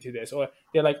stories into this, or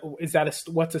they're like, is that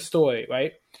what's a story,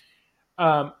 right?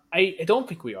 I don't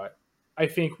think we are. I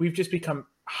think we've just become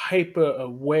hyper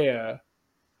aware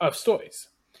of stories,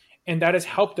 and that has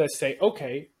helped us say,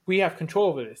 okay, we have control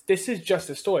over this. This is just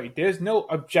a story. There's no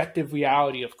objective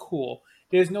reality of cool.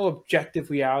 There's no objective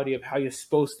reality of how you're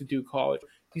supposed to do college.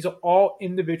 These are all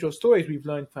individual stories we've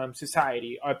learned from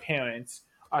society, our parents,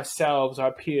 ourselves,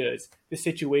 our peers, the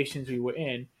situations we were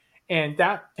in. And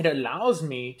that, it allows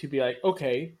me to be like,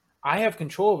 okay, I have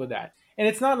control over that. And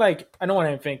it's not like, I don't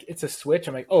want to think it's a switch.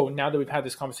 I'm like, oh, now that we've had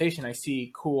this conversation, I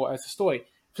see cool as a story.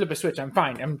 Flip a switch, I'm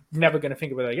fine. I'm never going to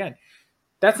think about it again.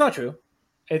 That's not true.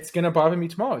 It's going to bother me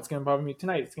tomorrow. It's going to bother me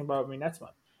tonight. It's going to bother me next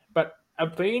month. But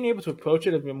being able to approach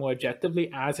it a bit more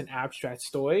objectively as an abstract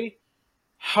story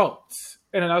helps.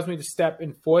 It allows me to step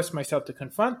and force myself to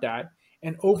confront that.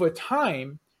 And over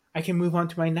time, I can move on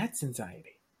to my next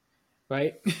anxiety,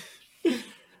 right?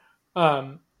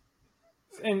 And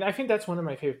I think that's one of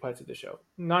my favorite parts of the show.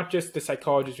 Not just the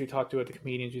psychologists we talked to or the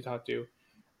comedians we talked to.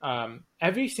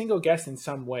 Every single guest in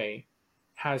some way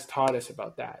has taught us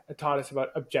about that. It taught us about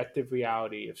objective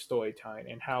reality of storytelling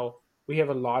and how we have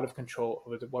a lot of control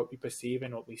over what we perceive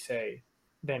and what we say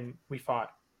than we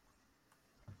thought.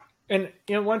 And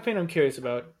one thing I'm curious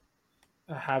about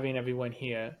having everyone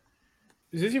here,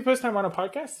 is this your first time on a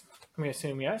podcast? I'm going to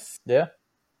assume yes. Yeah.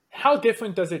 How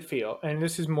different does it feel? And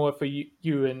this is more for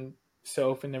you and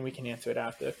Soph, and then we can answer it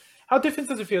after. How different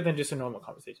does it feel than just a normal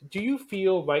conversation? Do you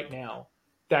feel right now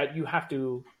that you have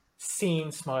to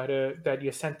seem smarter, that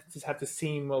your sentences have to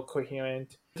seem more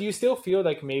coherent? Do you still feel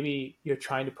like maybe you're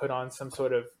trying to put on some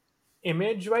sort of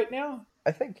image right now?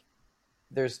 I think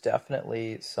there's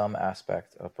definitely some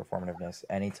aspect of performativeness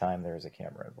anytime there's a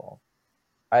camera involved.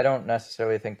 I don't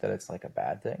necessarily think that it's like a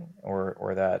bad thing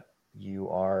or that you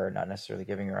are not necessarily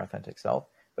giving your authentic self,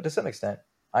 but to some extent,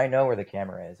 I know where the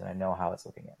camera is and I know how it's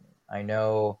looking at me. I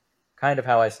know kind of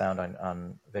how I sound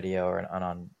on video or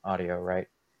on audio, right?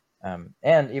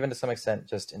 And even to some extent,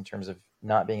 just in terms of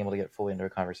not being able to get fully into a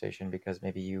conversation because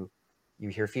maybe you you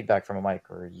hear feedback from a mic,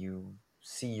 or you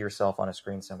see yourself on a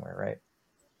screen somewhere, right?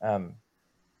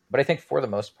 But I think for the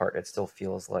most part, it still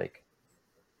feels like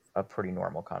a pretty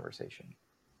normal conversation.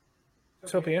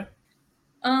 Sophia?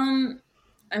 I'm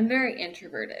very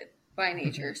introverted by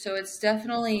nature, so it's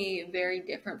definitely very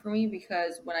different for me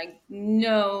because when I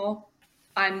know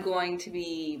I'm going to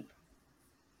be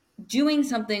doing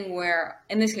something where,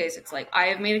 in this case, it's like I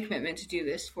have made a commitment to do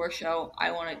this for a show.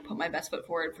 I want to put my best foot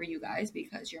forward for you guys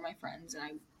because you're my friends, and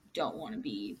I don't want to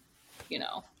be,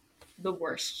 the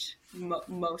worst,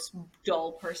 most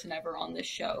dull person ever on this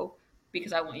show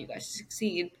because I want you guys to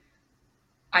succeed.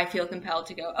 I feel compelled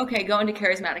to go, okay, go into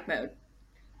charismatic mode.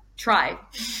 Try.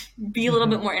 Be a little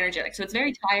bit more energetic. So it's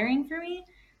very tiring for me.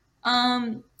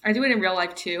 I do it in real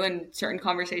life too, in certain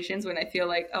conversations when I feel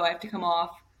like, oh, I have to come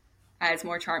off as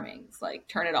more charming. It's like,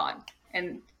 turn it on.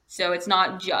 And so it's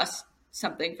not just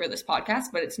something for this podcast,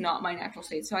 but it's not my natural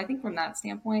state. So I think from that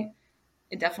standpoint,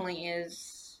 it definitely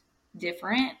is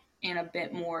different and a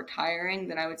bit more tiring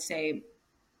than I would say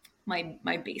my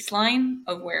baseline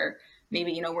of where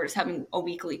maybe, we're just having a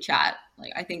weekly chat.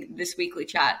 Like, I think this weekly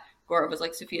chat, Gora was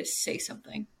like, Sophia, say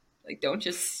something. Like, don't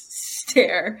just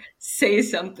stare, say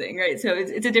something, right? So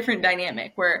it's a different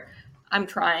dynamic where I'm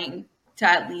trying to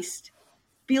at least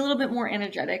be a little bit more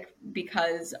energetic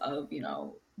because of,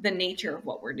 the nature of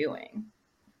what we're doing.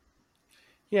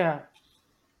 Yeah,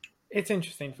 it's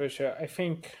interesting for sure. I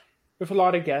think with a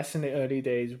lot of guests in the early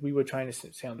days, we were trying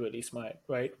to sound really smart,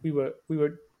 right? We were,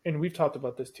 and we've talked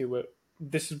about this too. Where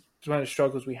this is one of the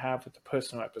struggles we have with the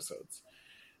personal episodes,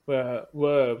 where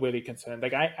we're really concerned.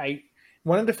 Like I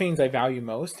one of the things I value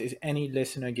most is any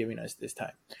listener giving us this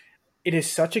time. It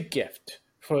is such a gift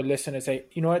for a listener to say,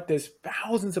 you know what, there's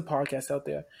thousands of podcasts out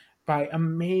there by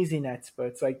amazing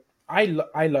experts. Like I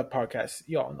love podcasts.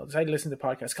 You all know this. I listen to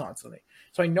podcasts constantly.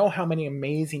 So I know how many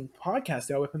amazing podcasts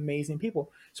there are with amazing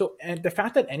people. So, and the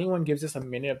fact that anyone gives us a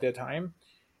minute of their time,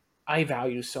 I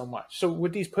value so much. So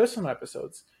with these personal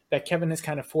episodes that Kevin has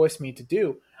kind of forced me to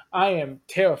do, I am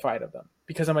terrified of them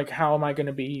because I'm like, how am I going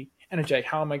to be energetic?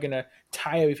 How am I going to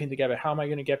tie everything together? How am I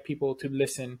going to get people to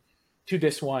listen to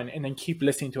this one and then keep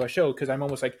listening to our show? Because I'm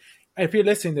almost like, if you're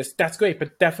listening to this, that's great,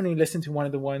 but definitely listen to one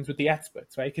of the ones with the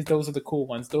experts, right? Because those are the cool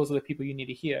ones. Those are the people you need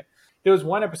to hear. There was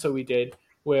one episode we did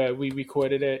where we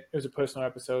recorded it. It was a personal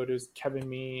episode. It was Kevin,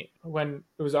 me. When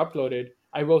it was uploaded,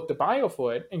 I wrote the bio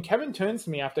for it. And Kevin turns to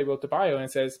me after I wrote the bio and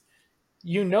says,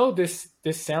 this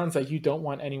sounds like you don't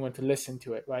want anyone to listen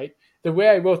to it, right? The way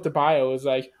I wrote the bio was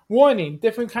like, warning,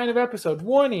 different kind of episode,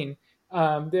 warning.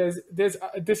 This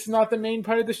is not the main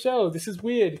part of the show. This is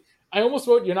weird. I almost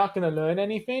wrote, you're not going to learn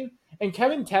anything. And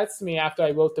Kevin texted me after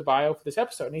I wrote the bio for this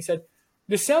episode, and he said,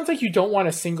 this sounds like you don't want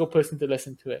a single person to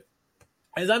listen to it.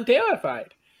 As I'm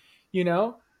terrified,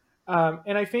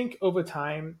 And I think over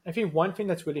time, one thing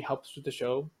that's really helps with the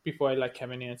show, before I let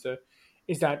Kevin answer,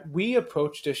 is that we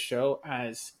approach this show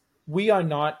as we are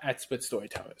not expert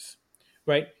storytellers,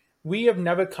 right? We have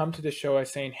never come to the show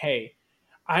as saying, hey,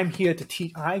 I'm here to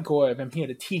teach, I'm here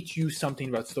to teach you something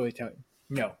about storytelling.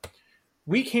 No.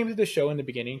 We came to the show in the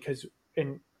beginning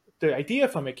and the idea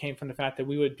from it came from the fact that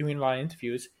we were doing a lot of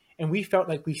interviews and we felt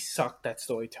like we sucked at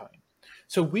storytelling.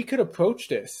 So we can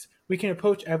approach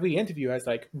every interview as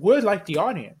like, we're like the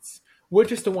audience. We're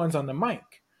just the ones on the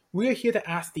mic. We're here to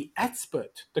ask the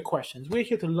expert the questions. We're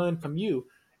here to learn from you.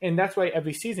 And that's why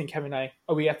every season, Kevin and I,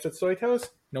 are we expert storytellers?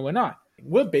 No, we're not.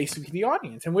 We're basically the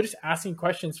audience, and we're just asking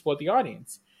questions for the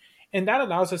audience. And that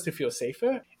allows us to feel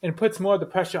safer and puts more of the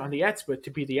pressure on the expert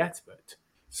to be the expert.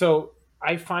 So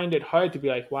I find it hard to be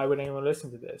like, why would anyone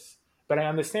listen to this? But I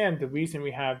understand the reason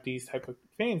we have these type of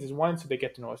things is one, so they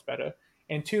get to know us better,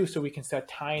 and two, so we can start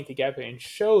tying together and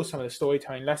show some of the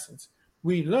storytelling lessons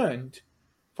we learned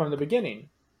from the beginning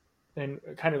and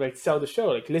kind of like sell the show,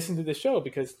 like listen to the show,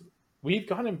 because we've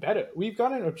gotten better. We've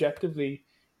gotten objectively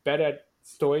better at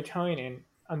storytelling and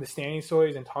understanding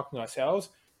stories and talking to ourselves,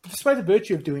 despite the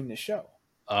virtue of doing this show.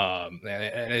 And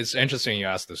it's interesting you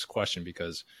asked this question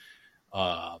because,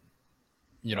 I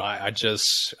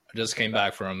just came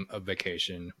back from a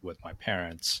vacation with my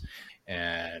parents,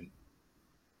 and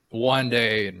one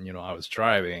day, I was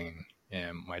driving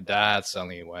and my dad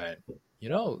suddenly went,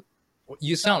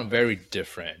 you sound very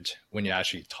different when you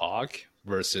actually talk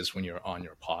versus when you're on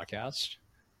your podcast.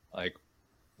 Like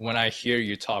when I hear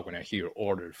you talk, when I hear you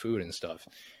order food and stuff,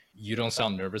 you don't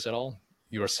sound nervous at all.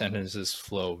 Your sentences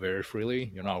flow very freely.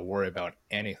 You're not worried about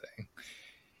anything.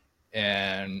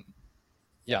 And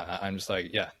yeah, I'm just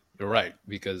like, yeah, you're right.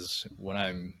 Because when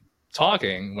I'm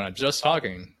just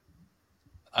talking,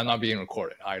 I'm not being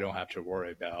recorded. I don't have to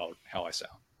worry about how I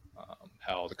sound,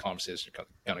 how the conversation is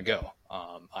going to go.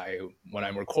 When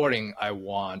I'm recording, I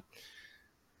want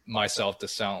myself to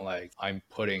sound like I'm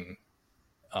putting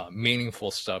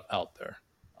meaningful stuff out there,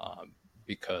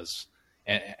 because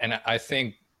and I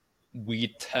think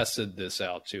we tested this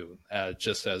out too,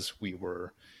 just as we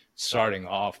were starting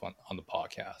off on the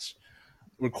podcast.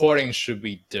 Recording should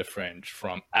be different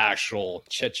from actual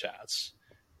chit chats,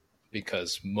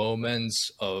 because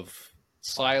moments of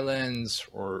silence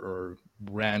or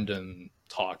random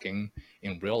talking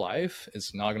in real life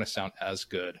is not going to sound as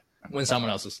good when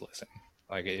someone else is listening.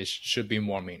 Like, it should be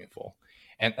more meaningful.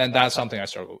 And that's something I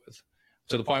struggle with,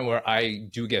 to the point where I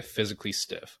do get physically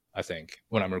stiff, I think,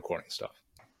 when I'm recording stuff.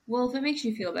 Well, if it makes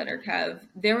you feel better, Kev,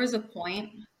 there was a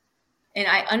point, and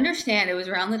I understand it was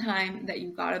around the time that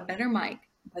you got a better mic,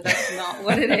 but that's not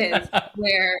what it is,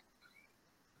 where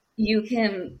you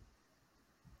can,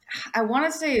 I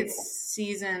want to say it's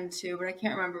season 2, but I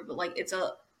can't remember, but like it's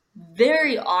a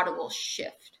very audible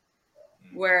shift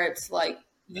where it's like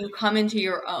you come into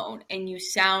your own and you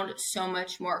sound so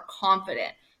much more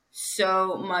confident,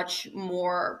 so much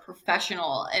more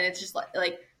professional. And it's just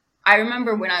like I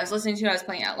remember when I was listening to it, I was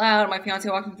playing out loud. My fiance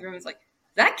walked into the room and was like,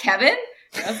 "Is that Kevin?"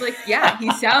 And I was like, "Yeah,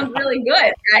 he sounds really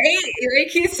good, right?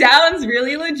 Like, he sounds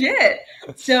really legit."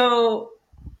 So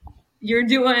you're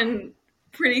doing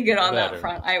pretty good on that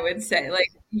front, I would say. Like,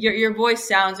 your voice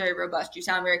sounds very robust. You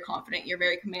sound very confident. You're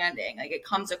very commanding. Like, it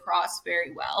comes across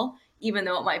very well, even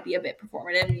though it might be a bit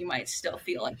performative and you might still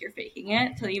feel like you're faking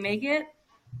it till you make it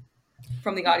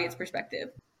from the audience perspective.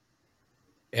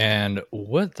 And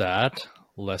with that,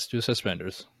 let's do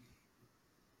suspenders.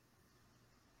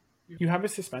 You have a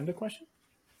suspender question?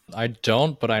 I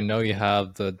don't, but I know you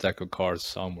have the deck of cards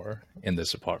somewhere in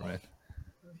this apartment.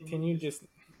 Can you just...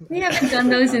 We haven't done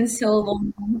those in so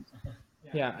long.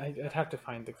 Yeah, I'd have to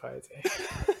find the cards.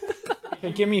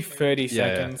 Okay, give me 30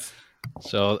 seconds. Yeah.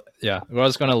 So, yeah, we're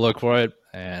just going to look for it.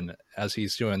 And as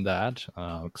he's doing that,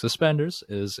 Suspenders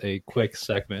is a quick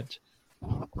segment.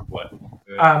 What?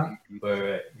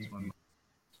 Wait.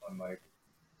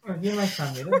 You might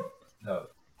sound muted. No,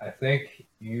 I think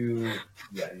you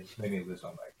just made me lose my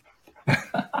mic.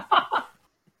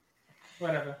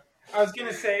 Whatever. I was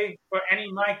gonna say, for any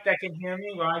mic that can hear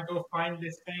me while I go find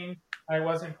this thing I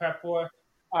wasn't prepped for,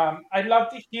 I'd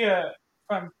love to hear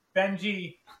from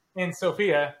Benji and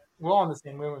Sophia. We're all in the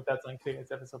same room, if that's unclear,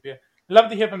 except for Sophia. I'd love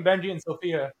to hear from Benji and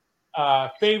Sophia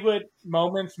favorite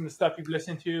moments from the stuff you've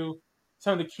listened to,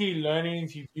 some of the key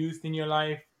learnings you've used in your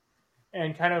life,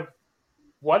 and kind of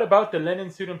what about the Linen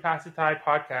Suit and Pacify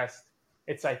podcast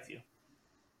excites you?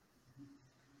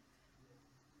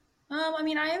 I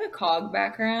mean, I have a COG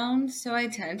background, so I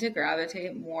tend to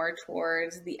gravitate more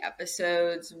towards the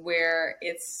episodes where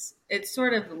it's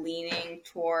sort of leaning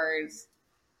towards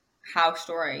how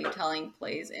storytelling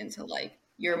plays into like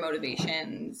your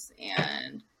motivations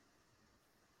and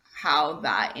how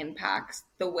that impacts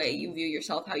the way you view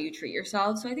yourself, how you treat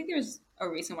yourself. So I think there's a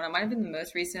recent one. It might have been the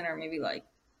most recent, or maybe like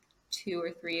 2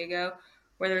 or 3 ago,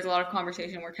 where there's a lot of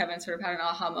conversation where Kevin sort of had an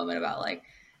aha moment about like,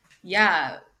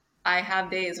 yeah, I have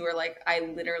days where like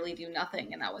I literally do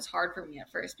nothing, and that was hard for me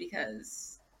at first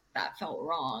because that felt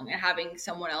wrong, and having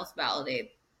someone else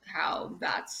validate how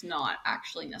that's not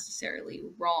actually necessarily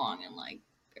wrong, and like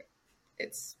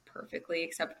it's perfectly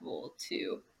acceptable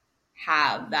to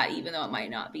have that, even though it might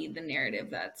not be the narrative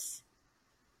that's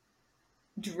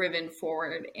driven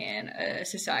forward in a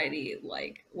society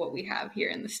like what we have here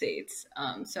in the States.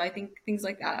 So I think things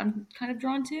like that I'm kind of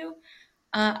drawn to.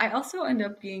 I also end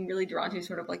up being really drawn to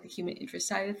sort of like the human interest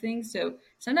side of things. So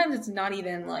sometimes it's not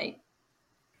even like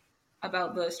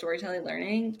about the storytelling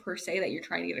learning per se that you're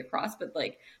trying to get across, but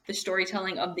like the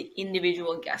storytelling of the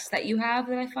individual guests that you have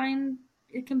that I find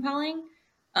it compelling.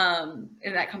 And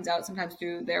that comes out sometimes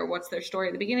through what's their story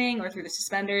at the beginning, or through the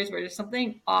suspenders where just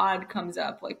something odd comes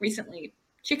up, like recently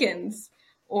chickens,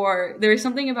 or there's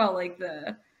something about like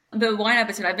the wine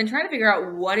episode. I've been trying to figure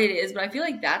out what it is, but I feel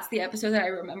like that's the episode that I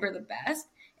remember the best.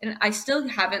 And I still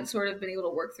haven't sort of been able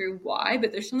to work through why,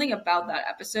 but there's something about that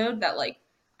episode that like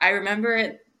I remember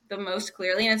it the most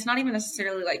clearly. And it's not even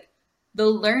necessarily like the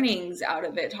learnings out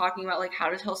of it, talking about like how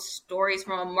to tell stories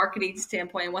from a marketing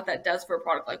standpoint and what that does for a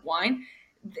product like wine.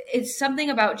 It's something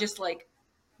about just like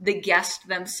the guest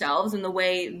themselves and the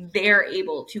way they're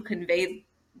able to convey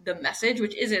the message,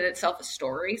 which is in itself a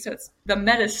story. So it's the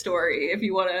meta story, if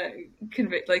you want to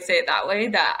convey, like say it that way,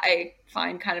 that I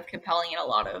find kind of compelling in a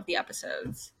lot of the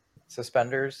episodes.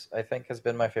 Suspenders, I think, has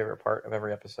been my favorite part of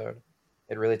every episode.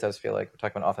 It really does feel like, we're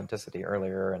talking about authenticity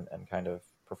earlier and kind of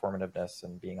performativeness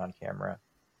and being on camera.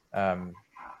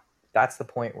 That's the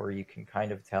point where you can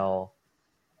kind of tell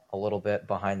a little bit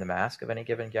behind the mask of any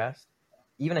given guest.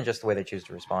 even in just the way they choose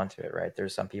to respond to it, right?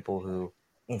 There's some people who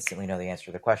instantly know the answer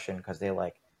to the question because they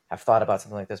like have thought about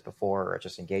something like this before, or it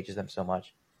just engages them so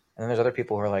much. And then there's other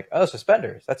people who are like, oh,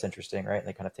 suspenders, that's interesting, right? And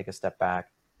they kind of take a step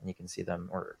back and you can see them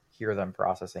or hear them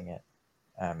processing it.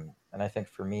 And I think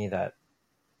for me, that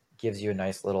gives you a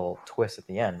nice little twist at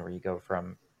the end where you go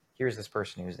from, here's this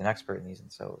person who's an expert in these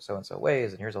and so and so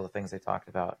ways, and here's all the things they talked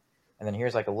about. And then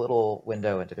here's like a little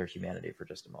window into their humanity for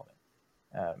just a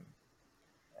moment.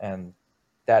 And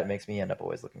that makes me end up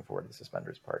always looking forward to the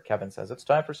suspenders part. Kevin says, it's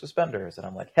time for suspenders. And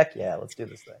I'm like, heck yeah, let's do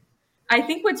this thing. I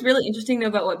think what's really interesting though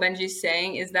about what Benji's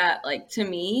saying is that, like, to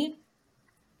me,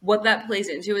 what that plays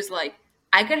into is like,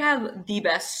 I could have the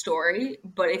best story,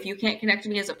 but if you can't connect to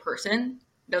me as a person,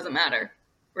 it doesn't matter.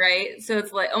 Right? So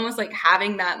it's like almost like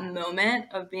having that moment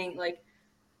of being like,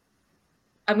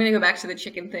 I'm going to go back to the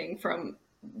chicken thing from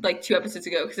like 2 episodes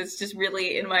ago because it's just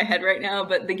really in my head right now.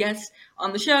 But the guest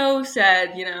on the show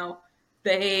said, you know,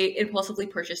 they impulsively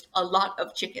purchased a lot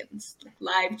of chickens, like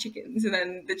live chickens, and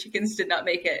then the chickens did not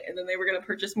make it, and then they were going to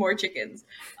purchase more chickens.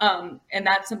 And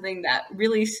that's something that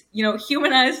really, you know,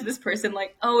 humanized this person.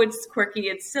 Like, oh, it's quirky,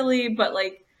 it's silly, but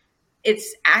like,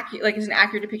 it's accurate, like it's an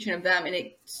accurate depiction of them. And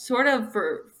it sort of,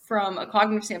 from a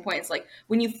cognitive standpoint, it's like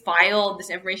when you file this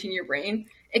information in your brain,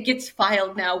 it gets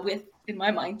filed now with, in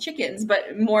my mind, chickens.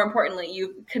 But more importantly,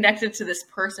 you connected to this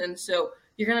person, so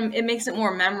it makes it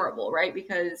more memorable, right?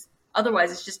 Because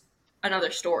otherwise it's just another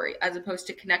story as opposed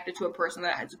to connected to a person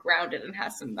that has grounded and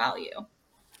has some value.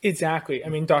 Exactly. I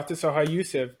mean, Dr. Sahar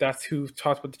Yusuf, that's who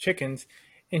talks about the chickens,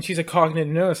 and she's a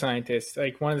cognitive neuroscientist,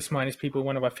 like one of the smartest people,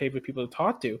 one of our favorite people to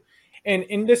talk to. And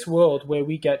in this world where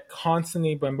we get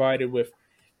constantly bombarded with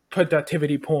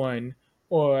productivity porn,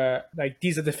 or like,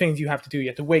 these are the things you have to do. You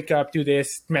have to wake up, do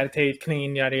this, meditate,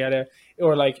 clean, yada, yada.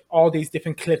 Or like all these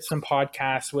different clips from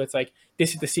podcasts where it's like,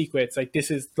 this is the secrets, like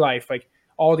this is life, like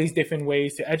all these different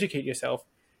ways to educate yourself.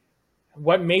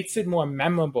 What makes it more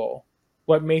memorable,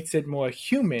 what makes it more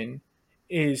human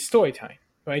is storytelling,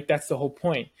 right? That's the whole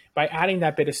point. By adding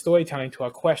that bit of storytelling to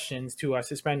our questions, to our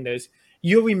suspenders,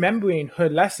 you're remembering her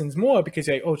lessons more because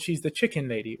you're like, oh, she's the chicken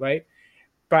lady, right?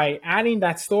 By adding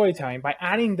that storytelling, by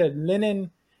adding the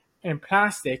linen and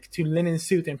plastic to linen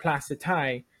suit and plastic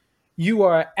tie, you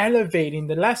are elevating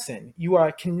the lesson. You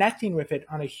are connecting with it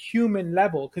on a human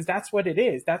level, because that's what it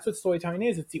is. That's what storytelling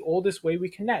is. It's the oldest way we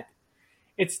connect.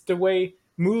 It's the way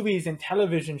movies and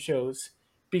television shows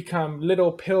become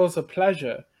little pills of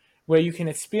pleasure, where you can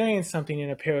experience something in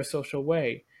a parasocial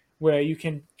way, where you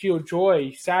can feel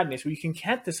joy, sadness, where you can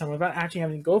connect to someone without actually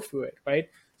having to go through it, right?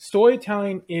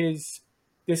 Storytelling is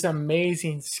this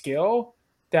amazing skill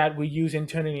that we use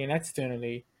internally and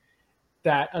externally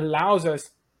that allows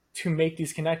us to make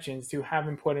these connections, to have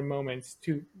important moments,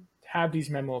 to have these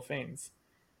memorable things.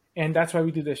 And that's why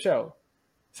we do this show.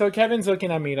 So Kevin's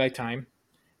looking at me like time,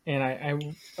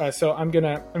 and so I'm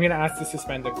gonna ask the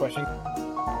suspender question.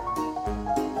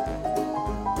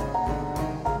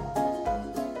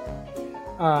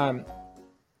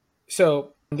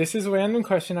 So this is a random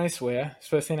question, I swear. It's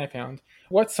the first thing I found.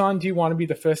 What song do you want to be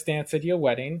the first dance at your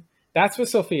wedding? That's for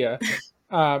Sophia.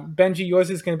 Benji, yours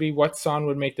is going to be, what song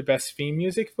would make the best theme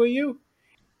music for you?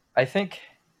 I think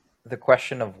the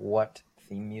question of what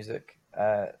theme music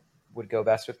would go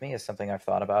best with me is something I've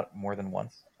thought about more than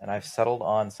once. And I've settled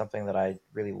on something that I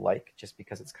really like just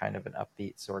because it's kind of an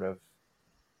upbeat sort of,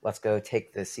 let's go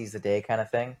take the seize the day kind of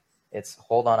thing. It's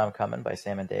Hold On, I'm Coming by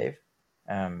Sam and Dave.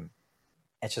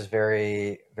 It's just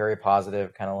very, very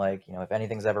positive, kind of like, you know, if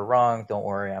anything's ever wrong, don't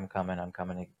worry, I'm coming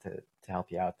to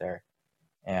help you out there.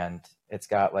 And it's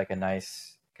got like a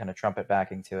nice kind of trumpet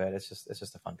backing to it. It's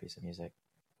just a fun piece of music.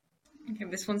 Okay,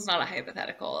 this one's not a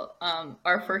hypothetical.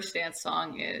 Our first dance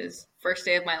song is First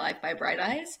Day of My Life by Bright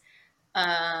Eyes.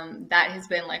 That has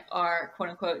been like our quote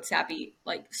unquote sappy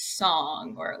like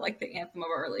song, or like the anthem of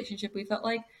our relationship, we felt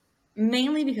like,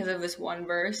 mainly because of this one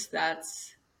verse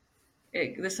that's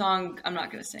the song. I'm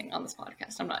not going to sing on this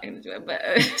podcast. I'm not going to do it.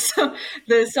 But so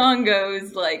the song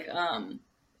goes like,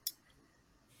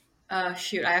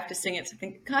 shoot, I have to sing it to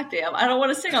think, God damn, I don't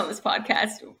want to sing on this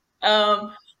podcast.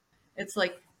 It's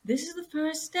like, this is the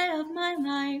first day of my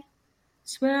life.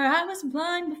 Swear I was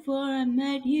blind before I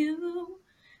met you.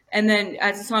 And then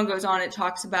as the song goes on, it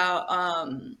talks about,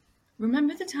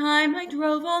 remember the time I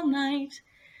drove all night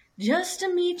just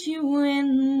to meet you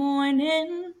in the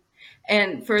morning.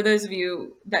 And for those of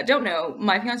you that don't know,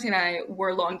 my fiance and I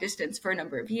were long distance for a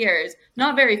number of years,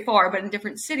 not very far, but in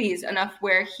different cities, enough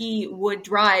where he would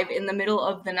drive in the middle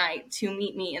of the night to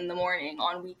meet me in the morning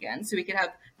on weekends, so we could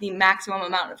have the maximum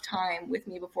amount of time with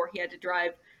me before he had to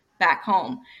drive back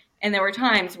home. And there were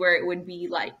times where it would be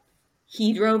like,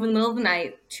 he drove in the middle of the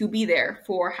night to be there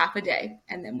for half a day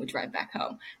and then would drive back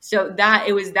home. So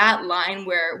it was that line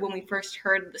where when we first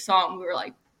heard the song, we were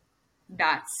like,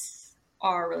 that's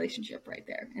our relationship right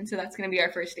there. And so that's going to be our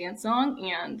first dance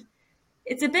song. And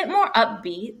it's a bit more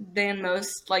upbeat than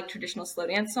most like traditional slow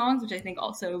dance songs, which I think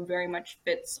also very much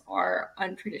fits our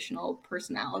untraditional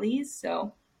personalities.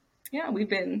 So yeah,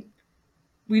 we've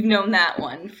known that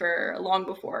one for long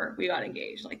before we got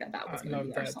engaged. Like that was going to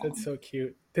be our song. That's so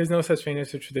cute. There's no such thing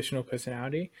as a traditional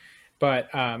personality, but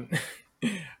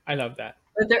I love that.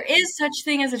 But there is such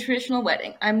thing as a traditional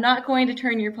wedding. I'm not going to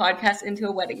turn your podcast into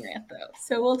a wedding rant, though.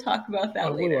 So we'll talk about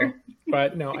that later.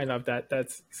 But no, I love that.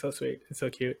 That's so sweet. It's so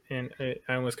cute. And I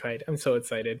almost cried. I'm so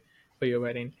excited for your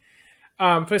wedding.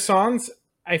 For songs,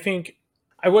 I think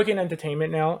I work in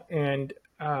entertainment now. And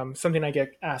something I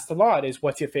get asked a lot is,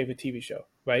 what's your favorite TV show?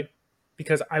 Right?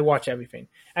 Because I watch everything.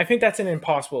 I think that's an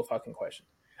impossible fucking question.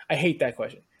 I hate that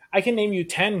question. I can name you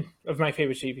 10 of my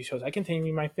favorite TV shows. I can name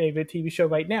you my favorite TV show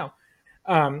right now.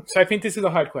 So I think this is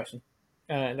a hard question.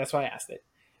 That's why I asked it.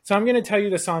 So I'm going to tell you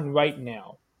the song right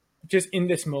now. Just in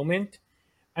this moment,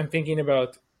 I'm thinking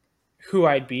about who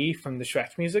I'd be from the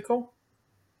Shrek musical.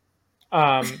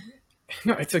 No,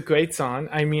 it's a great song.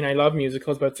 I mean, I love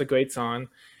musicals, but it's a great song.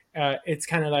 It's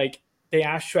kind of like they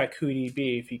asked Shrek who'd he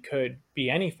be if he could be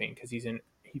anything, because he's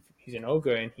an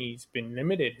ogre and he's been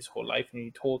limited his whole life and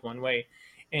he's told one way.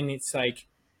 And it's like,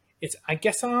 I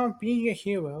guess I'll be a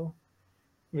hero.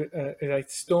 Like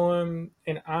storm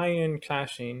and iron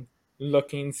clashing,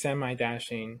 looking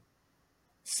semi-dashing,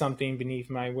 something beneath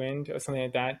my wind, or something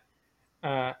like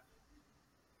that.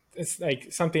 It's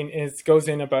like something goes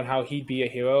in about how he'd be a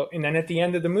hero, and then at the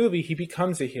end of the movie, he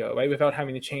becomes a hero, right, without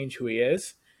having to change who he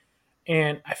is.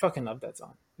 And I fucking love that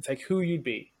song. It's like who you'd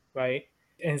be, right?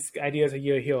 And it's the idea is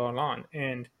you're a hero along.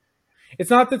 And it's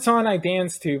not the song I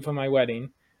danced to for my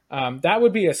wedding. That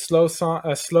would be a slow song,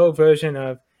 a slow version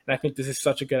of. And I think this is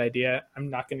such a good idea. I'm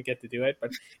not going to get to do it,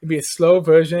 but it'd be a slow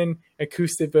version,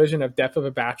 acoustic version of Death of a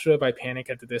Bachelor by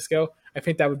Panic at the Disco. I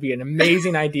think that would be an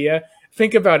amazing idea.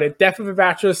 Think about it. Death of a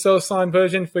Bachelor slow song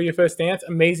version for your first dance.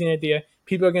 Amazing idea.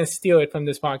 People are going to steal it from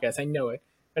this podcast. I know it.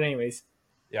 But anyways.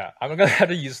 Yeah, I'm going to have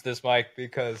to use this mic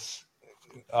because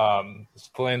it's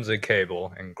flimsy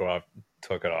cable and Grub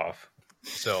took it off.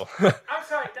 So I'm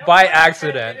sorry. By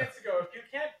accident. 10 minutes ago. If you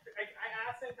can't,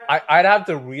 I'd have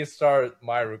to restart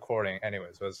my recording.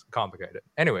 Anyways, it was complicated.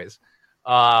 Anyways,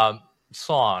 my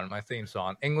theme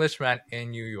song, Englishman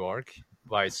in New York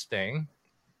by Sting.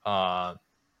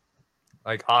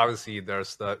 Like obviously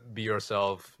there's the be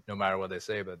yourself no matter what they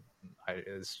say, but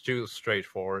it's too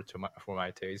straightforward for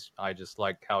my taste. I just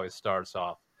like how it starts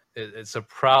off. It's a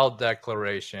proud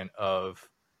declaration of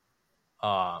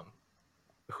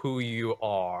who you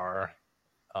are,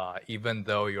 even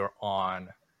though you're on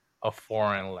a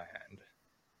foreign land.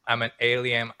 I'm an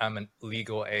alien. I'm a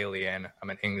legal alien. I'm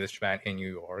an Englishman in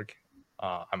New York.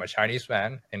 I'm a Chinese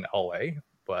man in LA,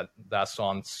 but that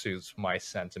song suits my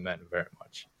sentiment very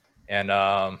much. And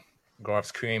Garth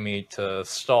screamed me to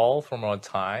stall for more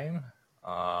time.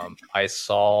 I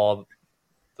saw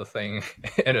the thing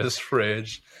in his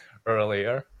fridge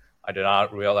earlier. I did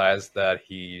not realize that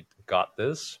he got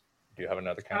this. Do you have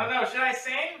another camera? I don't know. Should I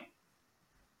sing?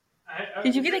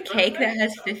 Did you get a cake that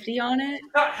has 50 on it?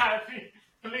 Happy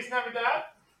Feliz Navidad.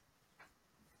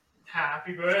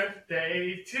 Happy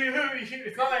birthday to you.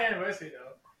 It's not my anniversary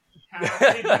though.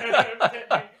 Happy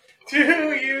birthday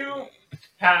to you.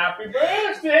 Happy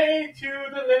birthday to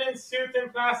the linen suit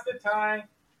and plastic tie.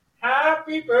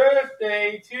 Happy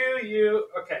birthday to you.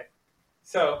 Okay,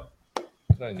 so.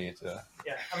 I need to.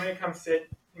 Yeah, I'm gonna come sit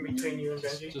in between you and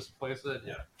Benji. Just place it.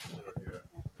 Yeah.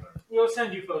 We'll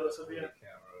send you photos, Sophia.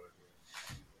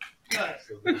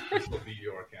 Nice. This will be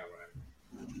your camera.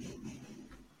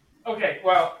 Okay,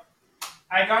 well,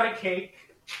 I got a cake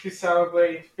to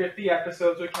celebrate 50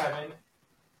 episodes with Kevin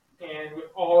and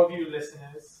with all of you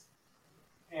listeners.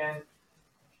 And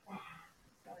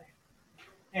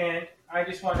I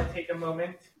just want to take a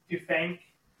moment to thank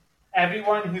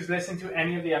everyone who's listened to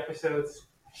any of the episodes,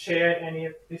 shared any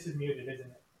of. This is muted,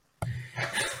 isn't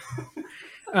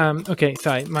it? Okay,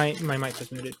 sorry, my mic was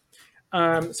muted.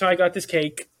 So I got this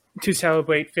cake to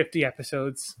celebrate 50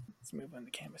 episodes. Let's move on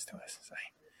the cameras to us.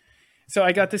 Sorry. So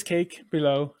I got this cake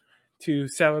below to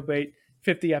celebrate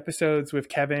 50 episodes with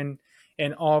Kevin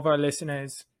and all of our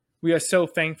listeners. We are so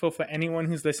thankful for anyone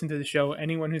who's listened to the show,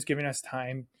 anyone who's given us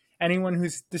time, anyone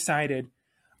who's decided,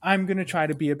 I'm going to try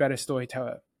to be a better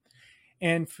storyteller.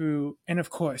 And of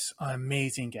course, our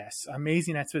amazing guests,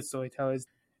 amazing expert storytellers.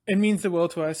 It means the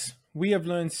world to us. We have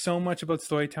learned so much about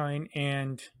storytelling,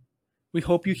 and we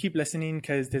hope you keep listening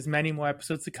because there's many more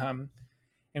episodes to come.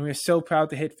 And we're so proud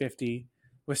to hit 50.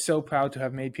 We're so proud to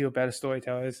have made people better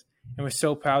storytellers. And we're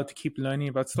so proud to keep learning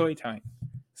about storytelling.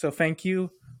 So thank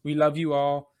you. We love you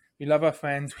all. We love our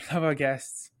friends. We love our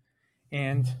guests.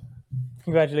 And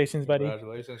congratulations, buddy.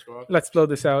 Congratulations, Rob. Let's blow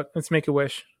this out. Let's make a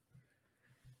wish.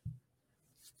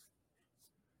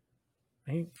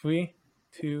 3,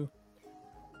 2.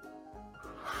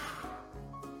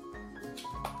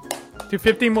 To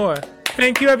 50 more.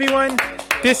 Thank you, everyone.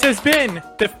 This has been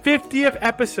the 50th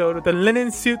episode of the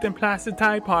Linen Suit and Plastic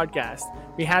Tie podcast.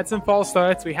 We had some false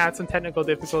starts, we had some technical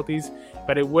difficulties,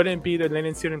 but it wouldn't be the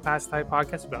Linen Suit and Plastic Tie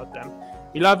podcast without them.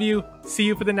 We love you. See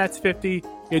you for the next 50.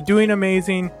 You're doing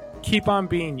amazing. Keep on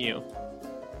being you.